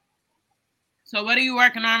 So what are you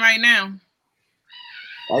working on right now?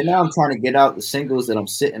 Right now, I'm trying to get out the singles that I'm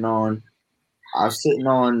sitting on. I'm sitting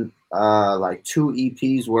on like 2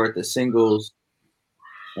 EPs worth of singles,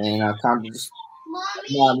 and I kind of just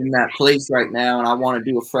not in that place right now, and I want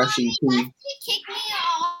to do a fresh EP.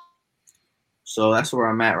 So that's where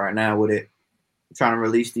I'm at right now with it. I'm trying to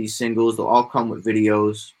release these singles. They'll all come with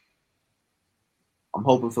videos. I'm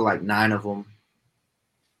hoping for like 9 of them.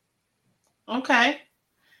 Okay.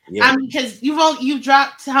 Yeah. Because you've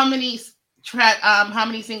dropped how many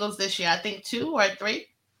singles this year? I think 2 or 3.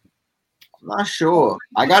 I'm not sure.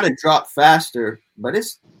 I got to drop faster, but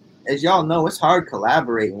it's, as y'all know, it's hard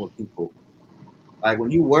collaborating with people. Like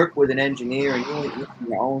when you work with an engineer and you ain't making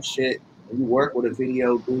your own shit, and you work with a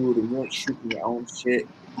video dude and you ain't shooting your own shit,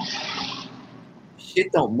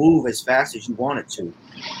 shit don't move as fast as you want it to.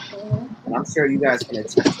 And I'm sure you guys can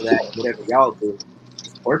attest to that. Whatever y'all do,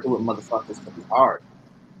 working with motherfuckers can be hard.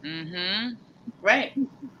 Mm-hmm. Right.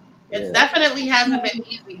 It's definitely hasn't been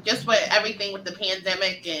easy, just with everything with the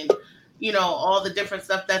pandemic and, you know, all the different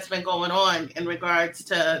stuff that's been going on in regards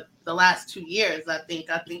to the last 2 years. I think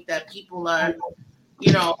that people are,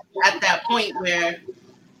 you know, at that point where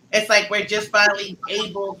it's like we're just finally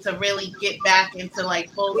able to really get back into like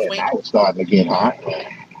full swing. Now it's starting to get hot.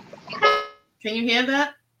 Can you hear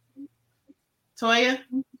that, Toya?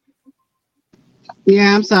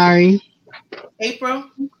 Yeah, I'm sorry. April?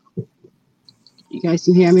 You guys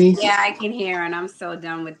can hear me? Yeah, I can hear, and I'm so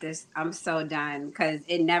done with this. I'm so done because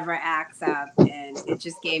it never acts up, and it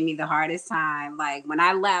just gave me the hardest time. Like when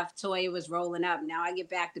I left, Toya was rolling up. Now I get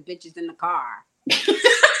back to bitches in the car.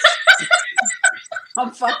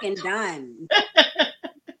 I'm fucking done.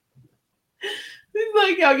 He's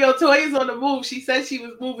like, yo, Toya's on the move. She said she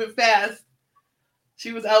was moving fast.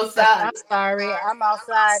 She was outside. I'm sorry. I'm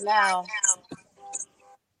outside now.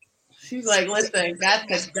 She's like, listen, got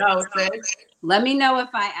to go, sis. Let me know if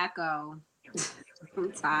I echo.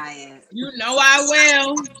 I'm tired. You know I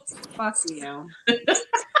will. Fuck you.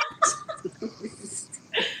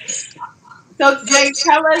 So, Jay,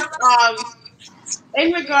 tell us,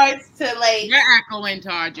 in regards to like, you're echoing,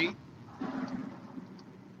 Tarji.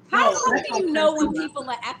 How the fuck do you know when people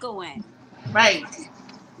are echoing? Right.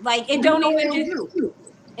 Like it don't even just.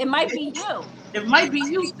 It might be you. It might be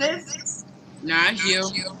you, sis. Nah, it's you.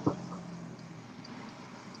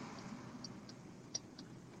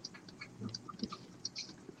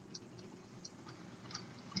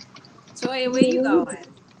 Toya, where you going?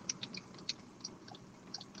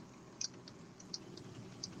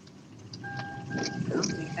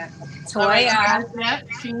 Toya,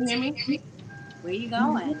 can you hear me? Where you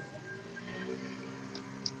going?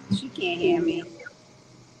 She can't hear me.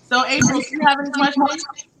 So, April, do you have any questions?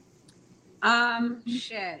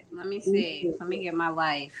 Shit. Let me see. Let me get my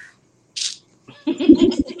life.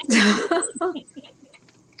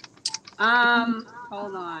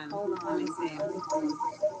 Hold on. Let me see.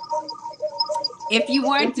 If you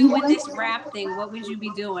weren't doing this rap thing, what would you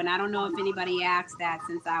be doing? I don't know if anybody asked that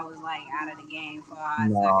since I was like out of the game for a hot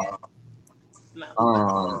second.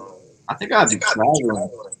 I think I'd be traveling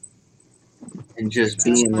and just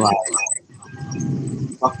being like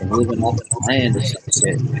fucking living off the land or some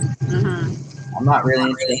shit. Mm-hmm. I'm not really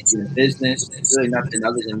interested in business. There's really nothing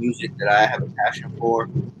other than music that I have a passion for.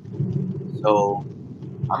 So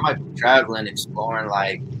I might be traveling, exploring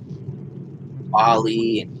like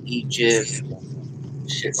Bali and Egypt and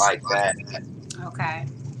shit like that. Okay.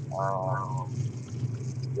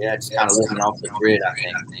 Yeah, just kind of living off the grid, I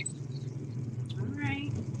think. All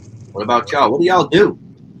right. What about y'all? What do y'all do?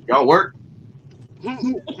 Y'all work?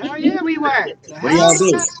 Hell yeah, we work. What do y'all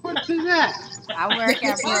do? What is that? I work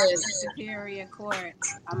at Brooklyn Superior Court.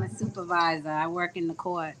 I'm a supervisor. I work in the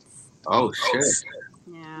courts. Oh shit.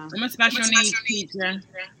 Yeah. I'm a special needs teacher.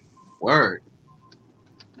 Word.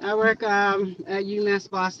 I work at UMass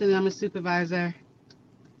Boston. I'm a supervisor.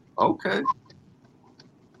 Okay.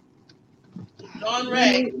 Dawn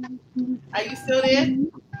Ray, are you still there?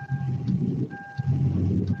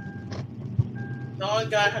 Dawn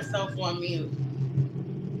got herself on mute.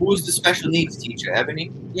 Who's the special needs teacher,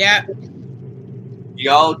 Ebony? Yeah.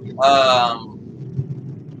 Y'all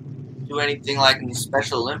do anything like in the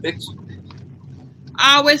Special Olympics?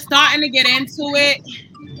 We're starting to get into it.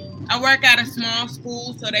 I work at a small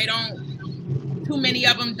school, so they don't. Too many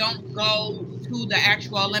of them don't go to the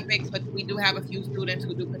actual Olympics, but we do have a few students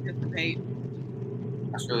who do participate.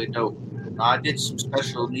 That's really dope. I did some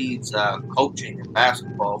special needs coaching in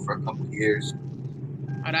basketball for a couple of years.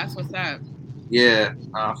 Oh, that's what's up. Yeah,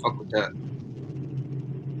 fuck with that.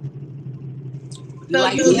 You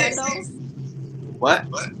like candles? What?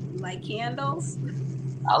 You like candles?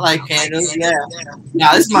 I like candles, yeah.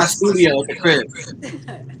 Nah, this is my studio at the crib.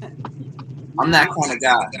 I'm that kind of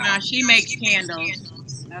guy. Nah, she makes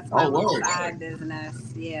candles. That's my little word. side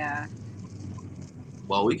business. Yeah.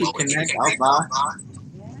 Well, we can connect. I'll buy.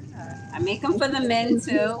 Yeah. I make them for the men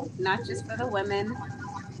too, not just for the women.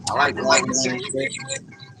 I like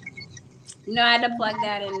You know, I had to plug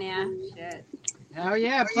that in there. Shit. Oh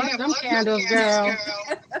yeah, plug them candles, girl.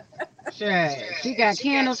 Shit. She got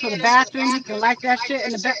candles for the bathroom. You can light that shit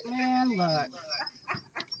in the back. Man, look.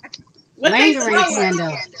 Lingering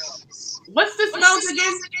candles. What's the smells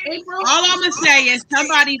again, April? All I'm gonna say is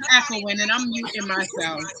somebody's echoing, and I'm muting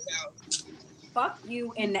myself. Fuck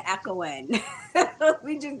you and the echoing.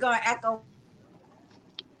 We just gonna echo.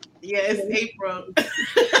 Yeah, it's April.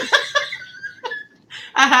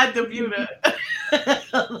 I had to mute her.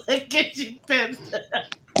 Look at you pissed.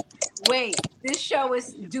 Wait, this show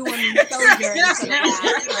is doing me so dirty for the last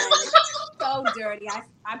night. So dirty.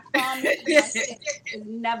 I promise you my shit is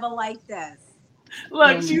never like this.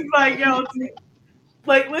 Look, she's like, yo,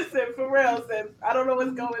 like, listen, for real, sis. I don't know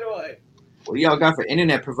what's going on. What do y'all got for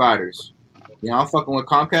internet providers? Y'all fucking with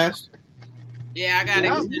Comcast? Yeah, I got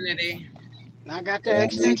Xfinity. I got the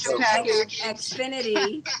extension package.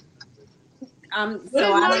 Xfinity. What So is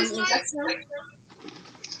I my don't. Spectrum?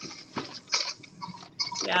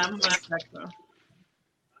 Yeah, I'm on Spectrum.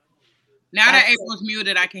 Now that April's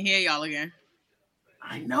muted, I can hear y'all again.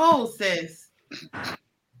 I know, sis.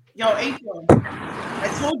 Yo, April, I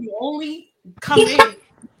told you only come in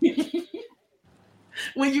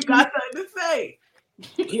when you got something to say.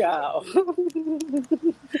 Yo.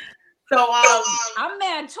 So I'm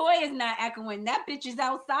mad Toya's not echoing. That bitch is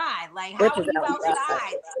outside. Like, how are you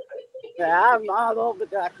outside? Yeah, I'm all over the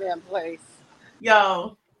goddamn place.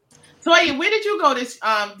 Yo, Toya, where did you go this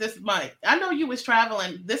month? I know you was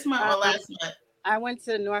traveling this month or last month. I went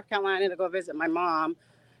to North Carolina to go visit my mom,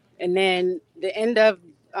 and then the end of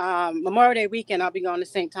Memorial Day weekend, I'll be going to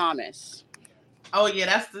St. Thomas. Oh yeah,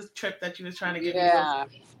 that's the trip that you was trying to get. Yeah,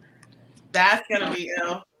 that's gonna be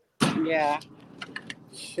ill. Yeah.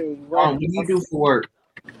 Shoot, What do you do for work?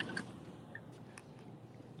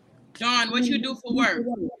 Dawn, what you do for work?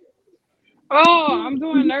 Oh, I'm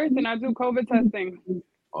doing nursing. I do COVID testing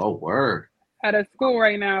Oh, word. at a school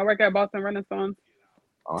right now. I work at Boston Renaissance.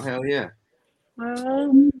 Oh, hell yeah.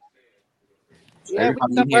 Yeah,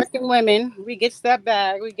 we some working women. We gets that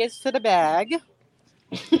bag. We gets to the bag.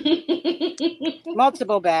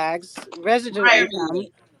 Multiple bags. Residual income.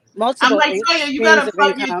 Multiple I'm like, Toya, you gotta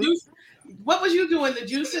plug your income. juice. What was you doing? The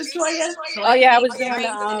juices, Toya? Oh yeah, I was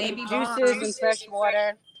doing juices and fresh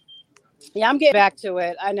water. Yeah, I'm getting back to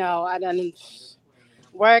it. I know. I done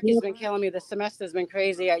work has been killing me. The semester's been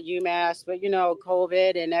crazy at UMass, but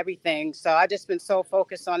COVID and everything. So I just been so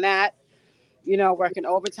focused on that. Working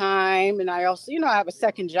overtime, and I also, I have a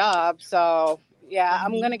second job. So yeah,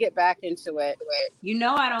 I'm gonna get back into it.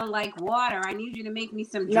 I don't like water. I need you to make me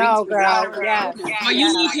some drinks. No, girl. Yeah. Oh,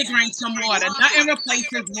 you need to drink some water. Nothing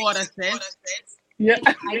replaces water, sis. Yeah.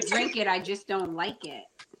 I drink it. I just don't like it.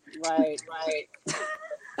 Right.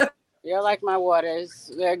 You're like my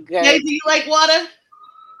waters. They're good. Hey, do you like water?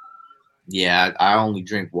 Yeah, I only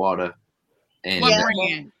drink water. And what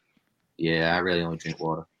brand? Yeah, I really only drink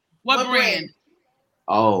water. What brand?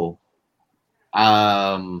 Oh,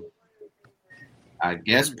 I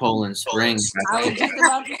guess Poland Springs. I was just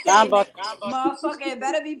about to say, motherfucker, it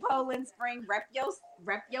better be Poland Spring. Rep yo.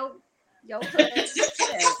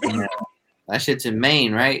 That shit's in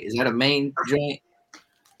Maine, right? Is that a Maine joint?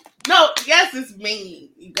 No, yes, it's Maine.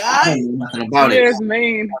 You guys? I don't know nothing about it. It's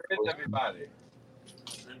Maine.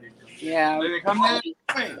 Yeah.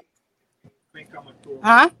 Spring.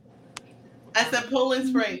 Huh? I said Poland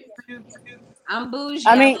Spring. I'm bougie.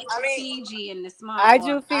 I mean, Fiji in the small. I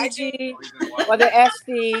do Fiji or the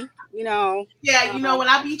SD. Yeah, when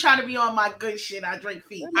I be trying to be on my good shit, I drink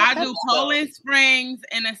Fiji. I do Poland Springs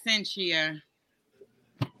and Essentia.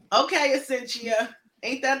 Okay, Essentia.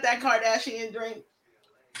 Ain't that Kardashian drink?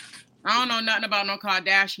 I don't know nothing about no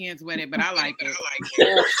Kardashians with it, but I like it. I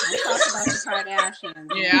talk about the Kardashians.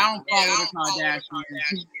 Yeah, I don't follow the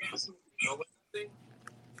Kardashians.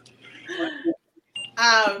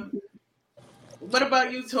 What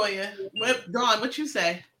about you, Toya? Dawn, what you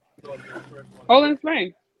say? Poland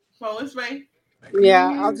Spring. Poland Spring. Yeah,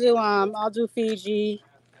 I'll do Fiji.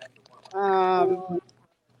 I'm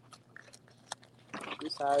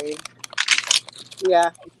sorry. Yeah,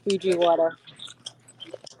 Fiji water.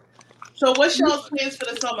 So what's y'all's plans for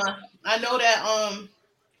the summer? I know that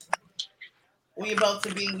we about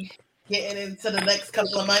to be getting into the next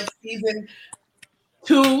couple of months. Season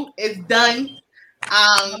 2 is done.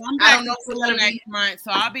 I don't know for next month,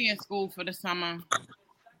 so I'll be in school for the summer.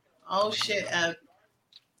 Oh shit! I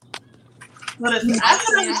was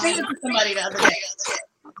thinking to somebody the other day.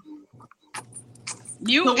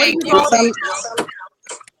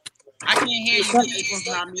 I can't hear you. April's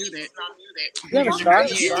not muted.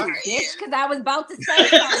 Bitch, because I was about to say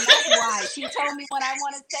something. That's why she told me when I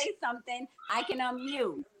want to say something, I can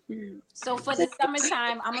unmute. So for the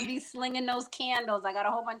summertime, I'm gonna be slinging those candles. I got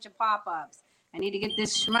a whole bunch of pop-ups. I need to get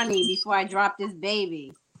this money before I drop this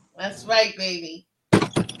baby. That's right, baby.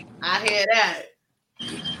 I hear that.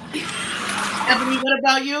 Ebony, what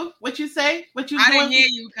about you? What you say? What you doing? I didn't hear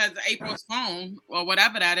you because April's phone or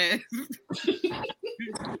whatever that is.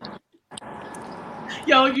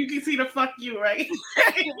 Yo, you can see the fuck you, right?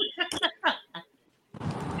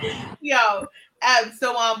 Yo,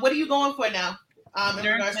 so what are you going for now? In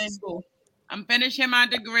regards to school. I'm finishing my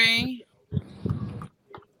degree.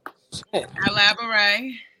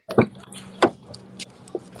 Elaborate.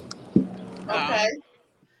 Okay.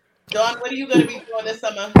 Dawn, what are you going to be doing this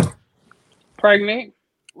summer? Pregnant.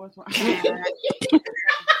 What's wrong?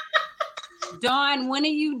 Dawn, when are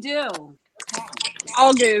you due?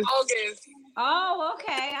 August. Oh,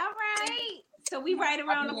 okay. All right. So we right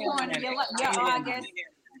around the corner. You're August.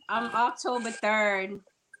 I'm October 3rd.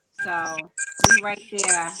 So we right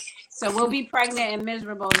there. So we'll be pregnant and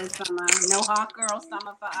miserable this summer. No hot girl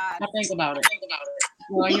summer for us. I think about it.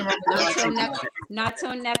 Well, you're right. Not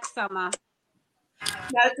till next summer.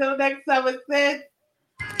 Not till next summer, sis.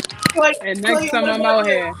 And next summer I'm out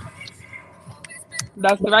here.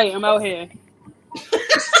 That's right, I'm out here.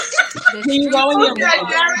 Can you go in your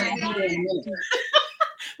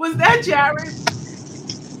Was that Jared?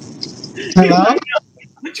 Hello?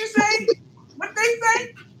 What you say? What they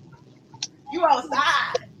say? You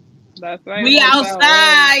outside. That's right. We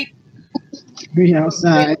outside. We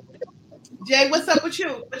outside. Jay, what's up with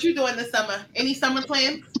you? What you doing this summer? Any summer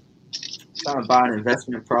plans? Trying to buy an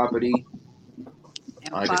investment property,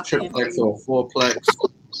 like a triplex or a fourplex,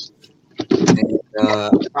 and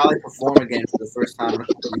probably perform again for the first time in a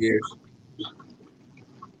couple of years.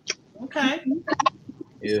 Okay.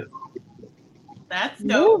 Yeah. That's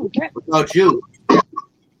dope. What about you?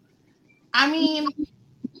 I mean,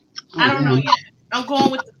 I don't know yet. I'm going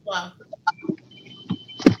with the flow.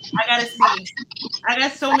 I gotta see. I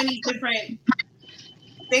got so many different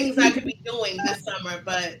things I could be doing this summer,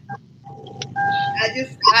 but I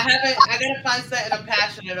gotta find something I'm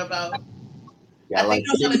passionate about. Yeah, I think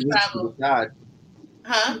I'm gonna travel.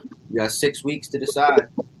 Huh? You got 6 weeks to decide.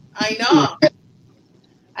 I know.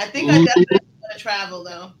 I think I definitely want to travel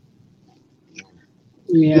though.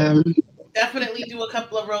 Yeah. Definitely do a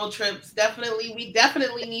couple of road trips. We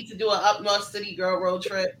definitely need to do an Upnorth City girl road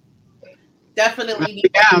trip. Definitely need to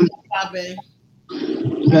do shopping.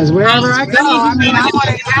 Because wherever I go, I mean, I want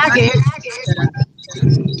to tag it.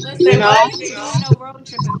 Listen, I ain't doing no road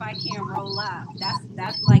trip if I can't roll up.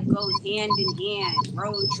 That's like goes hand in hand.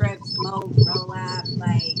 Road trip, smoke, roll up,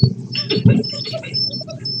 like.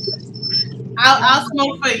 I'll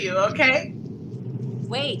smoke for you, okay?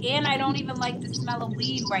 Wait, and I don't even like the smell of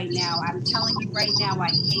weed right now. I'm telling you right now, I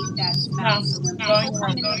hate that smell. So when people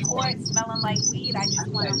come in the court smelling like weed, I just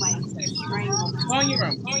want to like strangle them. Go in your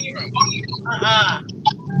room.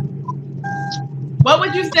 What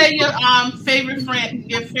would you say your favorite strand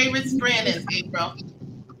is, April?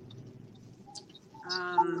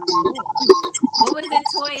 What was the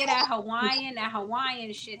toy that Hawaiian? That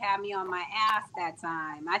Hawaiian shit had me on my ass that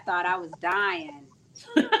time. I thought I was dying.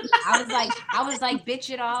 I was like, bitch,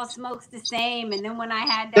 it all smokes the same. And then when I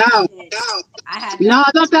had that shit, I had that. No,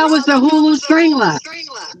 I thought that was the Hulu Strangler.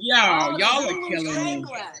 Yo, y'all are killing me.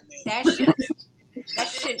 That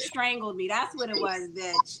shit strangled me. That's what it was,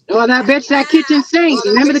 bitch. Oh, that bitch, that kitchen sink.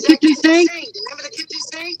 Remember the kitchen sink?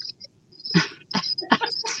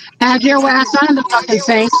 Had your ass on the fucking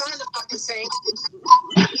sink.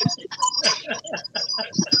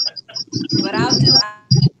 But I'll do.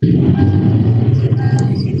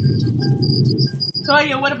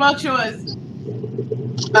 Toya, what about yours?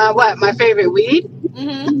 What? My favorite weed?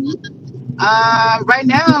 Mm-hmm. Right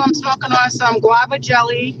now I'm smoking on some guava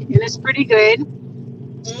jelly, and it's pretty good.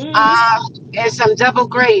 And some double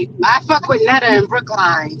grape. I fuck with Netta and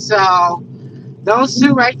Brookline, so those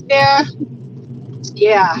two right there,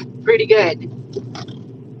 yeah, pretty good.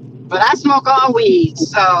 But I smoke all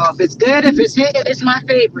weeds, so if it's good, if it's hit, it's my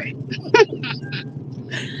favorite.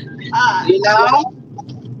 You know?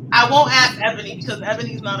 I won't ask Ebony because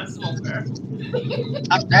Ebony's not a smoker.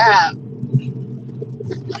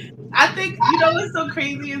 I think, you know what's so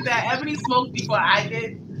crazy is that Ebony smoked before I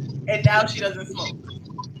did, and now she doesn't smoke.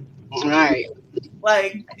 Right.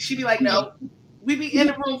 Like, she'd be like, no. We'd be in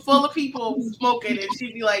a room full of people smoking, and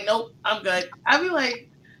she'd be like, nope, I'm good. I'd be like,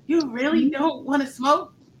 you really don't want to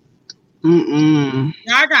smoke? Mm-mm.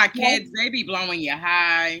 I got kids. They be blowing you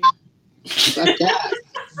high.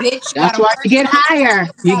 Bitch, that's why you get higher.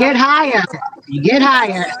 You get higher. You get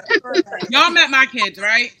higher. Y'all met my kids,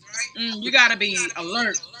 right? You gotta be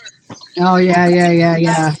alert. Oh yeah.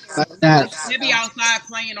 Fuck that. They be outside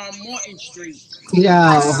playing on Morton Street.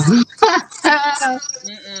 Yo.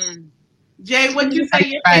 Jay, what'd you say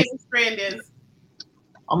your favorite strand is?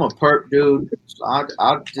 I'm a perp dude, so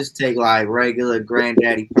I'll just take like regular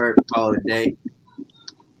granddaddy perp, call it a day.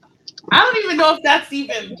 I don't even know if that's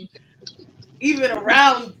even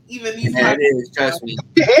around even these times. It is, trust me.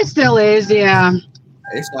 It still is, yeah.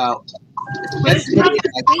 It's out.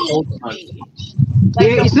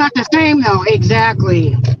 It's not the same though.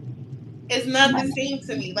 Exactly. It's not the same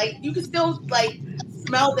to me. Like you can still like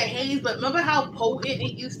smell the haze, but remember how potent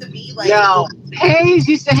it used to be? Like Yo, haze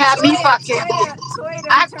used to have me fucking. Toya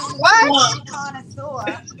done turned into a true connoisseur.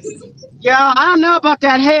 Yo, I don't know about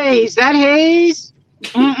that haze. That haze.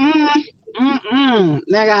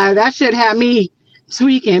 Nigga, that shit had me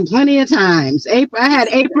tweaking plenty of times. I had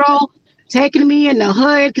April taking me in the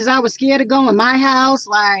hood because I was scared to go in my house.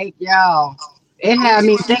 Like, yo, it had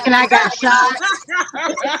me thinking I got shot.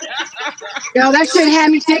 Yo, that shit had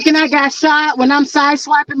me thinking I got shot when I'm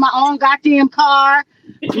sideswiping my own goddamn car.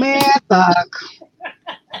 Man, fuck.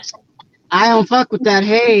 I don't fuck with that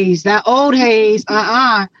haze. That old haze,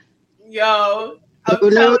 Yo,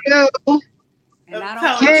 no. And I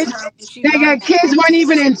don't Kids, nigga, kids weren't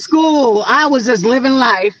even in school. I was just living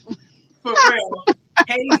life. For real.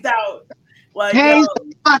 Hazed out. Like, Hazed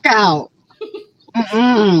the fuck out.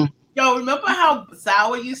 Yo, remember how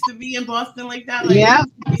sour used to be in Boston like that? Like, yeah.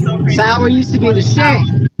 So sour used to be the shit.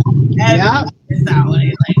 Yeah. Sour.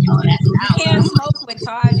 Like, oh, that's sour. You can't smoke with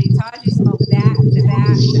Taji. Taji smoked back to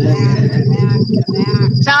back to back to back to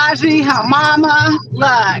back. Taji, her mama.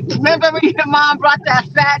 Look, remember when your mom brought that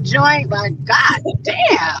fat joint? Like, god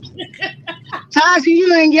damn. Taji,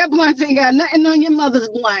 your blunts ain't got nothing on your mother's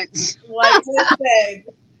blunts. Like sis said,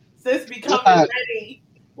 sis becoming ready.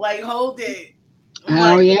 Like, hold it. Oh,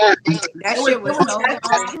 like, yeah. That shit was so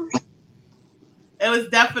long. It was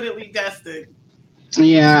definitely destined.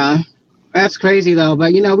 Yeah. That's crazy though.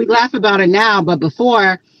 But we laugh about it now, but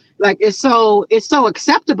before, like it's so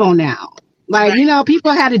acceptable now. Like,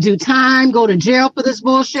 people had to do time, go to jail for this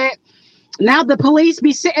bullshit. Now the police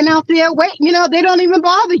be sitting out there waiting, they don't even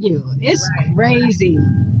bother you. It's crazy.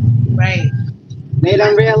 Right. They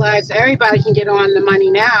don't realize everybody can get on the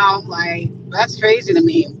money now. Like, that's crazy to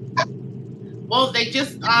me. Well, they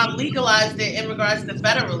just legalized it in regards to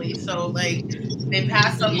federally. So, like, they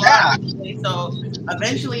passed some law. So,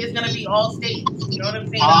 eventually it's going to be all states. You know what I'm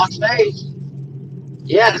saying? All states.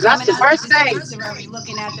 Yeah, because that's the first thing.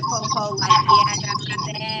 Looking at the popo like, yeah, I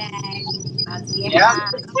got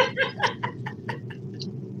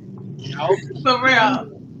that. For real.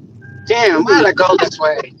 Damn, why did I go this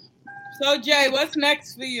way? So, Jay, what's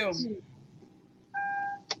next for you?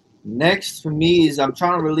 Next for me is I'm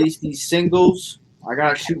trying to release these singles. I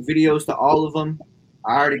gotta shoot videos to all of them.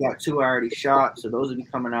 I already got 2 I already shot, so those will be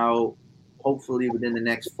coming out hopefully within the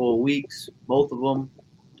next 4 weeks, both of them.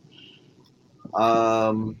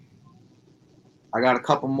 I got a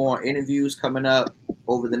couple more interviews coming up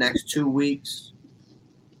over the next 2 weeks.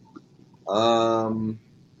 And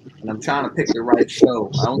I'm trying to pick the right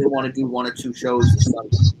show. I only want to do 1 or 2 shows this summer.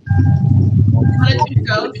 1 or 2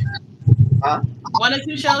 shows? Huh? 1 or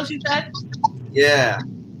 2 shows, you said? Yeah.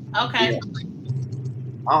 Okay. Yeah.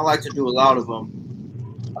 I don't like to do a lot of them.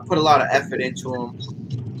 I put a lot of effort into them.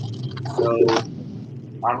 So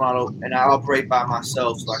I'm not, and I operate by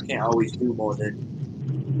myself, so I can't always do more than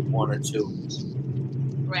 1 or 2.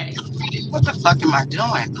 Right. What the fuck am I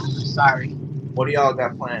doing? Sorry. What do y'all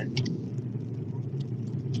got planned?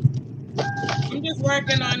 I'm just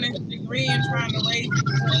working on this degree and trying to raise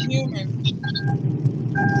humans.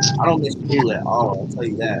 I don't miss school at all, I'll tell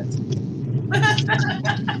you that.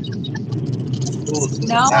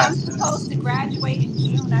 No, I'm supposed to graduate in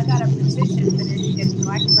June. I got a petition for this shit, so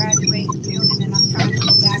I can graduate in June, and then I'm trying to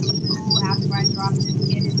go back to school after I drop this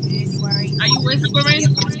kid in January. Are you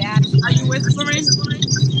whispering? Are you whispering?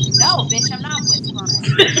 No, bitch, I'm not whispering.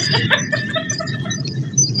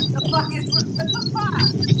 The fuck is what the fuck?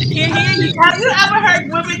 I can't hear you. Have you ever heard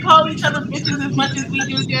women call each other bitches as much as we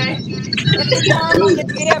do, Jay? It's a term of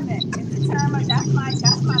endearment. It's a term of that's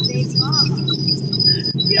my baby mama.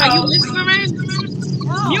 Are you whispering?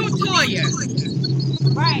 No. You Toya.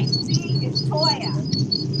 Right. See, it's Toya.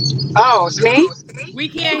 Oh, it's me? We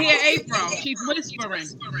can't hear April. She's whispering.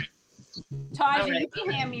 Taja, you can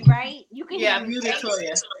hear me, right? You can hear me. Yeah, muted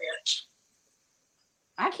Toya.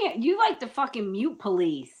 I can't. You like the fucking mute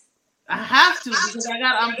police. I have to because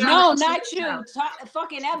I'm no, not you.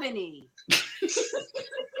 Fucking Ebony.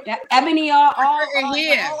 That Ebony all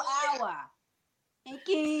here. The whole hour. I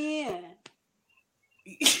can't.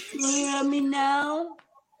 You hear me now?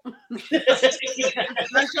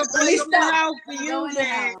 That's your place now for you,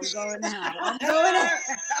 man. I'm going out. I'm going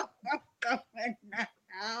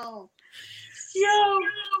out. Yo,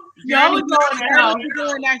 was going out. She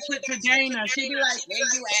doing that shit to Dana. She be like, where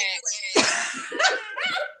you at?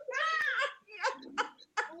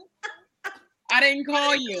 I didn't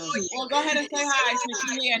call you. Well, go ahead and say hi since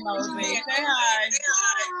you're here, Nosy. Say hi.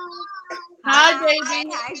 Hi, baby.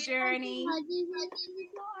 Hi, Journey.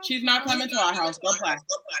 She's not coming to our house. Go play.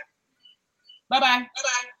 Bye-bye.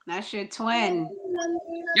 That's your twin.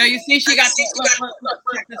 Yo, you see she got the look,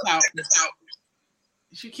 check this out.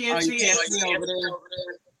 She can't see can't it. see over there.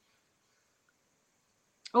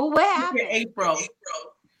 Oh, what happened? April.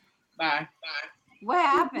 Bye. What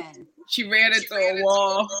happened? She ran into a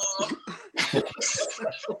wall.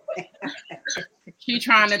 She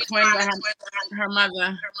trying to twin with her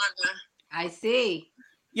mother. I see.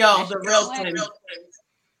 Yo, That's the your real twin. twin.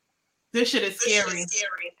 This shit is scary.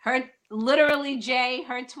 Her literally, Jay,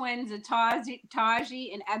 her twins are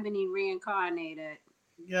Taji and Ebony reincarnated.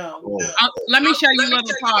 Yo. Let me show you little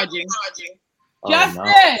Taji.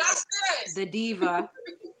 Justice! The diva.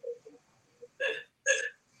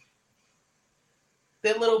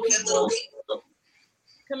 They're little people.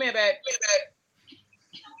 Come here, babe.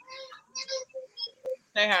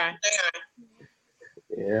 Say hi.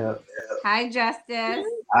 Yeah. Hi, Justice.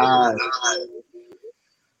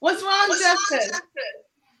 What's wrong, Justice?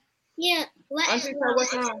 Yeah. Auntie said,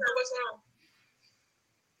 what's wrong?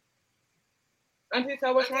 Auntie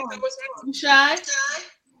said, what's wrong? You shy?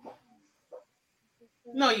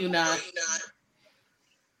 No, you not.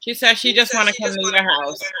 She said she just want to come to your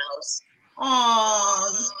house.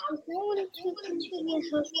 Aww.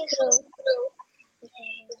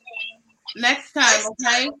 Next time,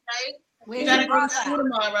 okay? We gotta go to school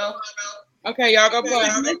tomorrow. Okay, y'all go play.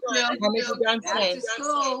 Let me be done Back to soon.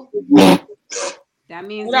 school. That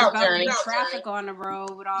means What there's up, about to be Journey? traffic on the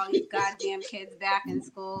road with all these goddamn kids back in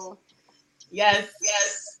school. Yes.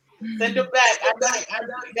 Send them back. I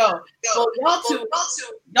know. Well,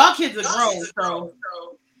 y'all kids are grown, so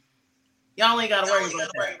y'all ain't gotta worry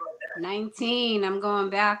about that. 19. I'm going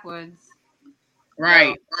backwards.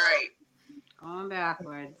 Right. Going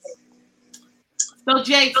backwards. So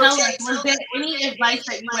Jay, tell us, was there any advice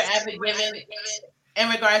that you were ever given in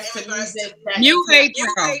regards to music?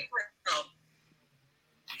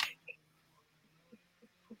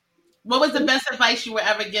 What was the best advice you were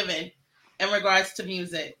ever given in regards to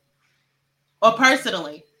music? Or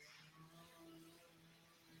personally?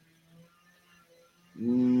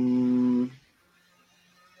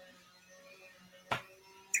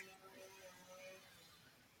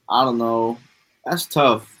 I don't know. That's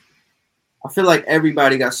tough. I feel like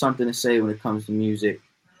everybody got something to say when it comes to music.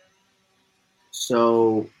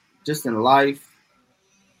 So, just in life,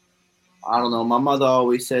 I don't know. My mother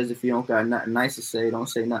always says if you don't got nothing nice to say, don't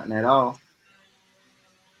say nothing at all.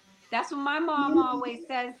 That's what my mom always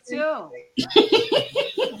says too.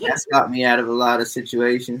 That's got me out of a lot of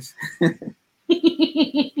situations.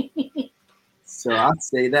 So I'd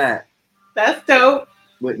say that. That's dope.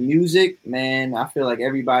 With music, man, I feel like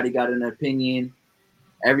everybody got an opinion.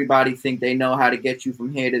 Everybody think they know how to get you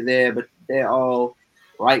from here to there, but they're all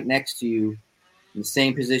right next to you in the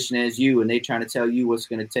same position as you, and they trying to tell you what's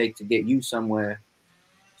going to take to get you somewhere.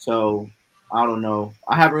 So I don't know.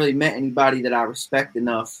 I haven't really met anybody that I respect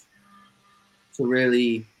enough to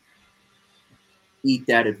really eat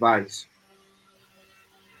that advice.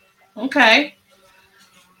 Okay.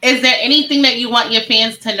 Is there anything that you want your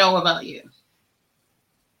fans to know about you?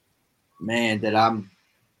 Man, that I'm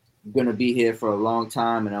going to be here for a long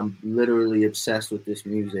time, and I'm literally obsessed with this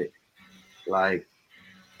music. Like,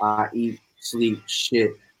 I eat, sleep,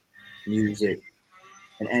 shit, music,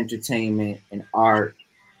 and entertainment, and art,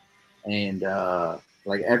 and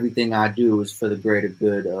like everything I do is for the greater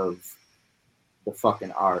good of the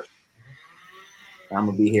fucking art. I'm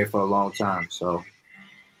gonna be here for a long time, so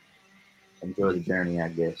enjoy the journey, I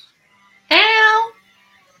guess. Hell.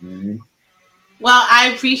 Mm-hmm. Well, I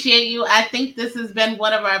appreciate you. I think this has been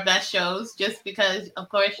one of our best shows, just because, of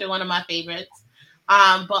course, you're one of my favorites.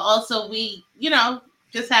 But also we,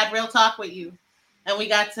 just had real talk with you, and we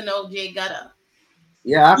got to know Jay GUDDA.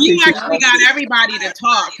 Yeah, I you appreciate actually got everybody to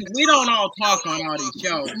talk, because we don't all talk on all these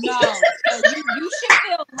shows. No, so you should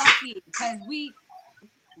feel lucky, because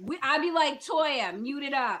I'd be like, Toya, mute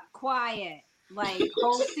it up, quiet, like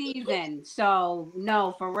whole season. So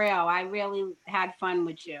no, for real, I really had fun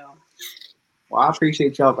with you. Well, I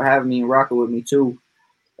appreciate y'all for having me and rocking with me too,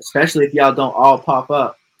 especially if y'all don't all pop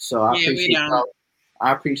up. So I appreciate y'all.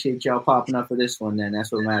 I appreciate y'all popping up for this one. Then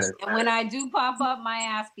that's what matters. And when I do pop up, my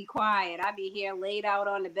ass be quiet. I be here laid out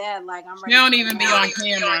on the bed like I'm ready. You don't even be on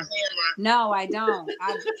camera. No, I don't.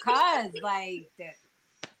 Cause like that.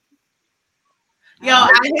 Yo,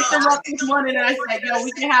 I hit them up this morning and I said, yo,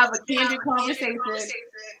 we can have a candid conversation.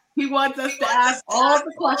 He wants us to ask all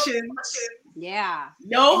the questions Yeah.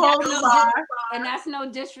 No holds barred. And that's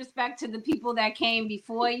no disrespect to the people that came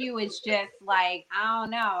before you. It's just like, I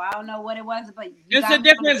don't know what it was, but it's a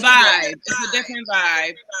different vibe. It's a different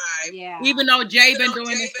vibe. Yeah. Even though Jay been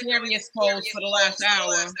doing the serious pose for the last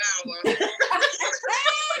hour.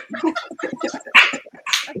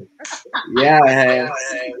 Yeah, I have.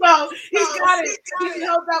 Well, he's got it. He's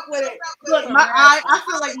held up with it. Look, my eye, I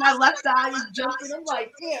feel like my left eye is jumping. I'm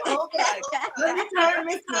like, damn, hold on. Let me turn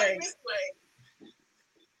this way.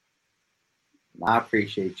 I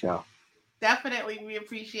appreciate y'all. Definitely, we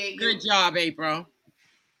appreciate you. Good job, April.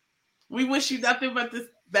 We wish you nothing but the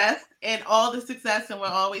best and all the success, and we're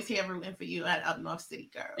always here rooting for you at Upnorth City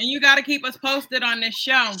Girls. And you got to keep us posted on this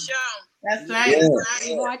show. That's right.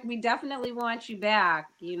 Yeah. We definitely want you back,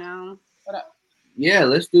 you know. Yeah,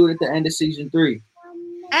 let's do it at the end of season 3.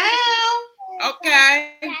 Ow.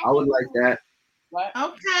 Okay. I would like that. What?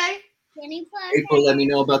 Okay. April, let me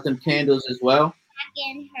know about them candles as well.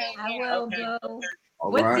 I will, boo.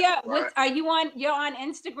 All What's right. are you on? You're on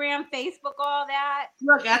Instagram, Facebook, all that?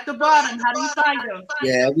 Look at the bottom. How do you find them?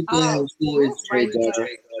 Yeah, everything is straight there.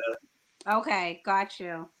 Okay, got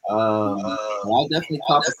you. I'll definitely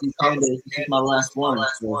pop a few candles. This is my last one.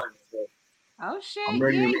 So Oh shit! I'm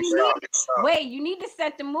ready to wait, you need to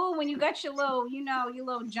set the mood when you got your little, your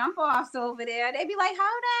little jump offs over there. They be like,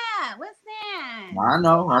 "Hold up, what's that?" I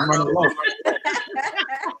know. I'm running low.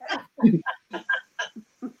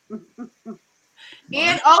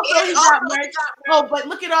 And also, he got merch. Oh, but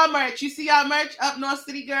look at our merch. You see our merch, Upnorth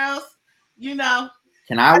City Girls. You know.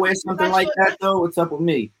 Can I wear something like that though? What's up with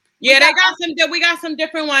me? Yeah, they got some. We got some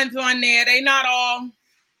different ones on there. They not all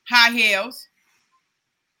high heels.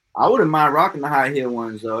 I wouldn't mind rocking the high heel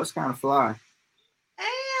ones though. It's kind of fly.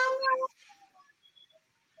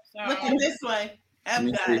 So, looking this way.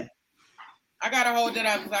 I gotta hold it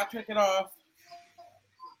up because I took it off.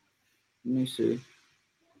 Let me see.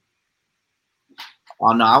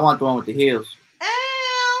 Oh no, I want the one with the heels.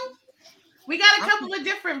 We got a couple of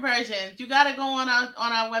different versions. You gotta go on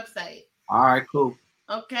our website. All right, cool.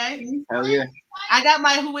 Okay. Hell yeah. I got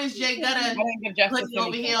my Who Is Jay Gudda hoodie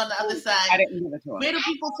over here on the other side. I didn't give it to him. Where do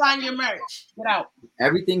people find your merch? Get out.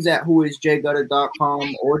 Everything's at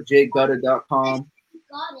whoisjgudda.com or jgudda.com.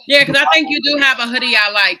 Yeah, because I think you do have a hoodie I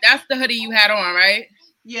like. That's the hoodie you had on, right?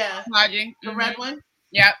 Yeah. Haji. The red one?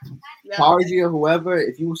 Yep. Haji or whoever,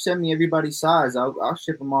 if you send me everybody's size, I'll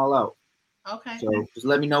ship them all out. Okay. So just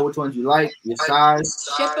let me know which ones you like, your size.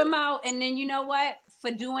 Ship them out, and then you know what? For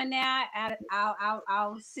doing that,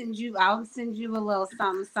 I'll send you a little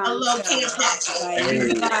something. A little care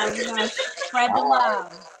package. You know, spread the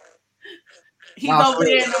love. He's over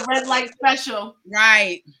there in the red light special.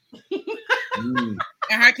 Right. And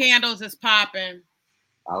her candles is popping.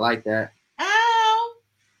 I like that. Ow.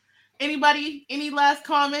 Anybody? Any last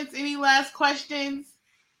comments? Any last questions?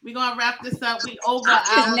 We're gonna wrap this up. We over.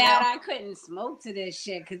 I was mad I couldn't smoke to this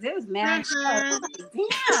shit because it was mad. Damn.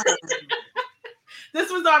 This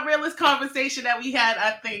was our realest conversation that we had.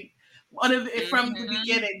 I think from the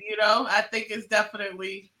beginning. You know, I think it's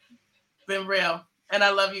definitely been real, and I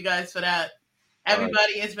love you guys for that.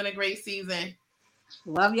 Everybody, it's been a great season.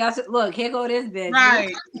 Love y'all. Look, here go this bitch.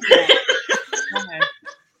 Right.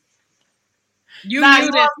 You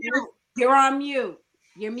muted. You're on mute.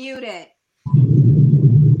 You're muted.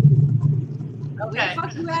 Okay. Where the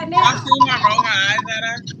fuck you at now? I see my wrong eyes at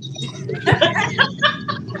her.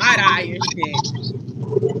 I'd eye your shit.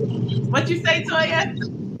 What you say, Toya?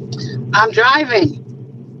 I'm driving.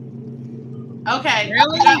 Okay.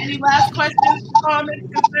 Really? You got any last questions, comments,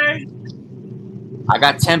 concerns? I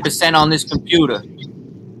got 10% on this computer.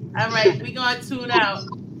 All right, we're going to tune out.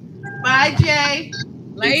 Bye, Jay.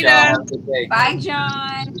 Later. Bye,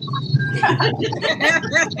 John.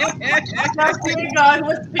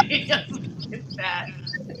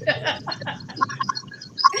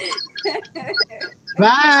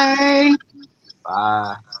 Bye.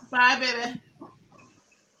 Bye. Bye, baby.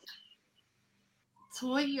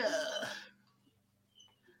 Toya.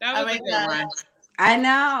 That was a good one. I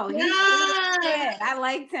know. He was good. I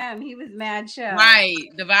liked him. He was mad chill.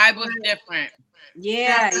 Right. The vibe was different.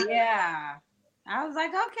 Yeah. I was like,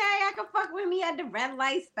 okay, I can fuck with me. Had the red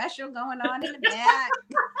light special going on in the back.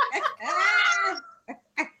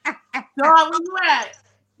 Dawn, where you at?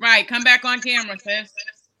 Right. Come back on camera, sis.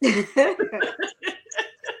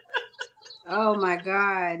 Oh my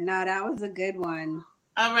God. No, that was a good one.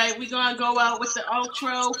 All right, we're gonna go out with the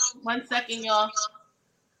outro. 1 second, y'all.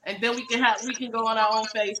 And then we can go on our own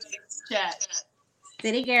face chat.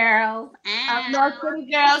 City Girls. Upnorth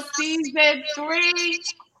City Girls season 3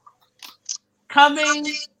 coming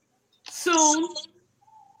soon.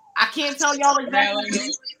 I can't tell y'all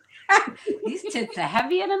exactly. These tits are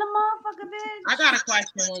heavier than a motherfucker, bitch. I got a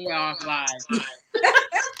question when we're off live.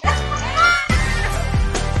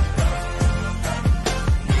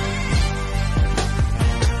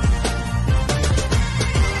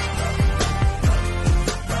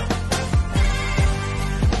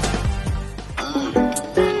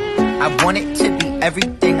 I wanted to be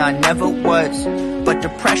everything I never was, but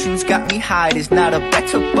depression's got me high, there's not a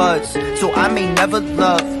better buzz. So I may never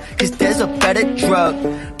love, cause there's a better drug.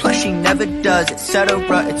 Plus she never does,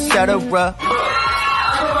 etc, etc.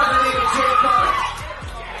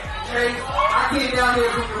 I came down here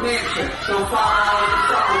from New Hampshire, so far I want to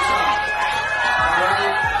fuck with y'all.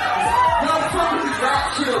 Alright? No fucking rap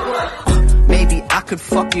shit or what? Maybe I could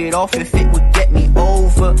fuck it off if it would get me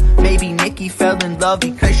over. Maybe Nikki fell in love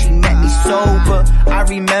because she met me sober. I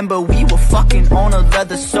remember we were fucking on a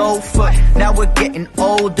leather sofa. Now we're getting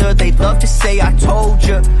older, they'd love to say I told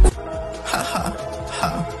ya. Ha ha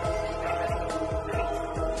ha.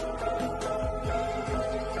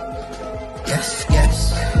 Yes,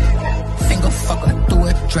 yes. Finger fucker through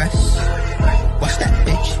a dress. Watch that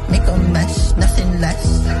bitch make a mess, nothing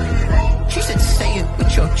less. She said say it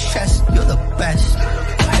with your chest, you're the best.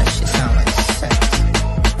 That shit sound like sex.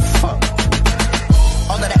 Fuck.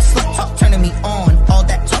 All of that slut talk turning me on. All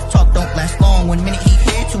that tough talk don't last long. 1 minute he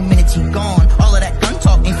here, 2 minutes he gone. All of that gun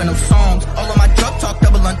talk ain't for no songs. All of my drug talk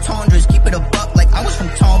double entendres. Keep it a buck like I was from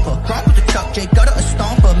Tompa. Gronk with the Chuck, J Gudda a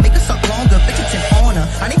stomper. Make us suck longer, bitch it's an honor.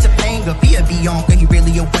 I need to banger, be a Bianca. He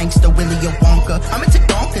really a wankster, Willy a Wonka. I'm into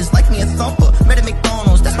donkers, like me a thumper. Met at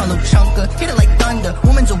McDonald's, that's my little chunker. Hit it like thunder,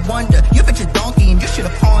 woman's a wonder. You bitch a donkey and you shit a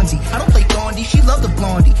Ponzi. I don't play Gandhi, she love the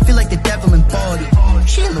blondie. Feel like the devil in body.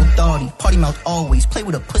 She a little thotty, party mouth always. Play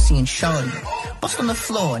with a pussy and shawty. Bust on the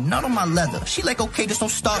floor, not on my leather. She like, okay, just don't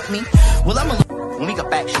stop me. Well, I'm a... When we got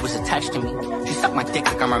back, she was attached to me. She sucked my dick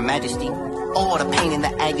like I'm her majesty. Oh, the pain and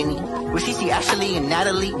the agony. When she see Ashley and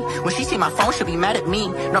Natalie, when she see my phone, she'll be mad at me.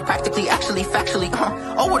 Not practically, actually, factually.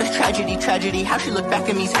 Oh, what a tragedy, tragedy. How she looked back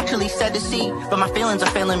at me is actually sad to see. But my feelings are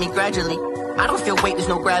failing me gradually. I don't feel weight, there's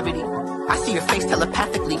no gravity. I see her face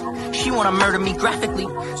telepathically. She wanna murder me graphically.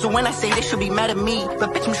 So when I say this, she'll be mad at me.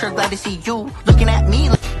 But bitch, I'm sure glad to see you looking at me.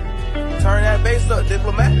 Turn that bass up,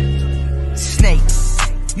 diplomatic. Snake,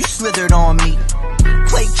 you slithered on me.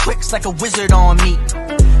 Played tricks like a wizard on me.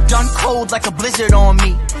 Done cold like a blizzard on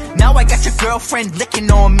me. Now I got your girlfriend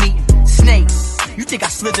licking on me. Snake, you think I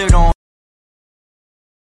slithered on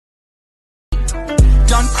me.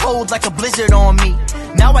 Done cold like a blizzard on me.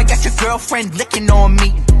 Now I got your girlfriend licking on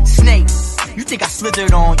me. Snake, you think I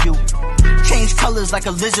slithered on you. Changed colors like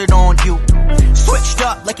a lizard on you. Switched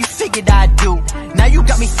up like you figured I'd do. Now you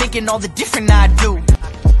got me thinking all the different I do.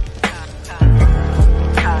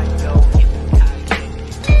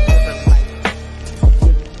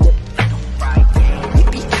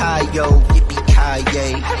 Yippee-ki-yo,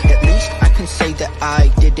 yippee-ki-yay. At least I can say that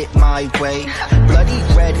I did it my way. Bloody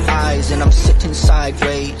red eyes and I'm sitting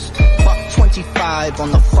sideways. Buck 25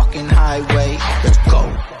 on the fucking highway. Let's go.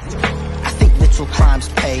 I think little crimes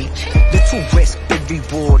pay. Little risk, big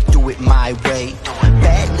reward, do it my way.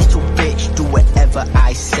 Bad little bitch, do whatever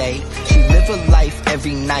I say. She live her life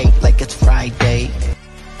every night like it's Friday.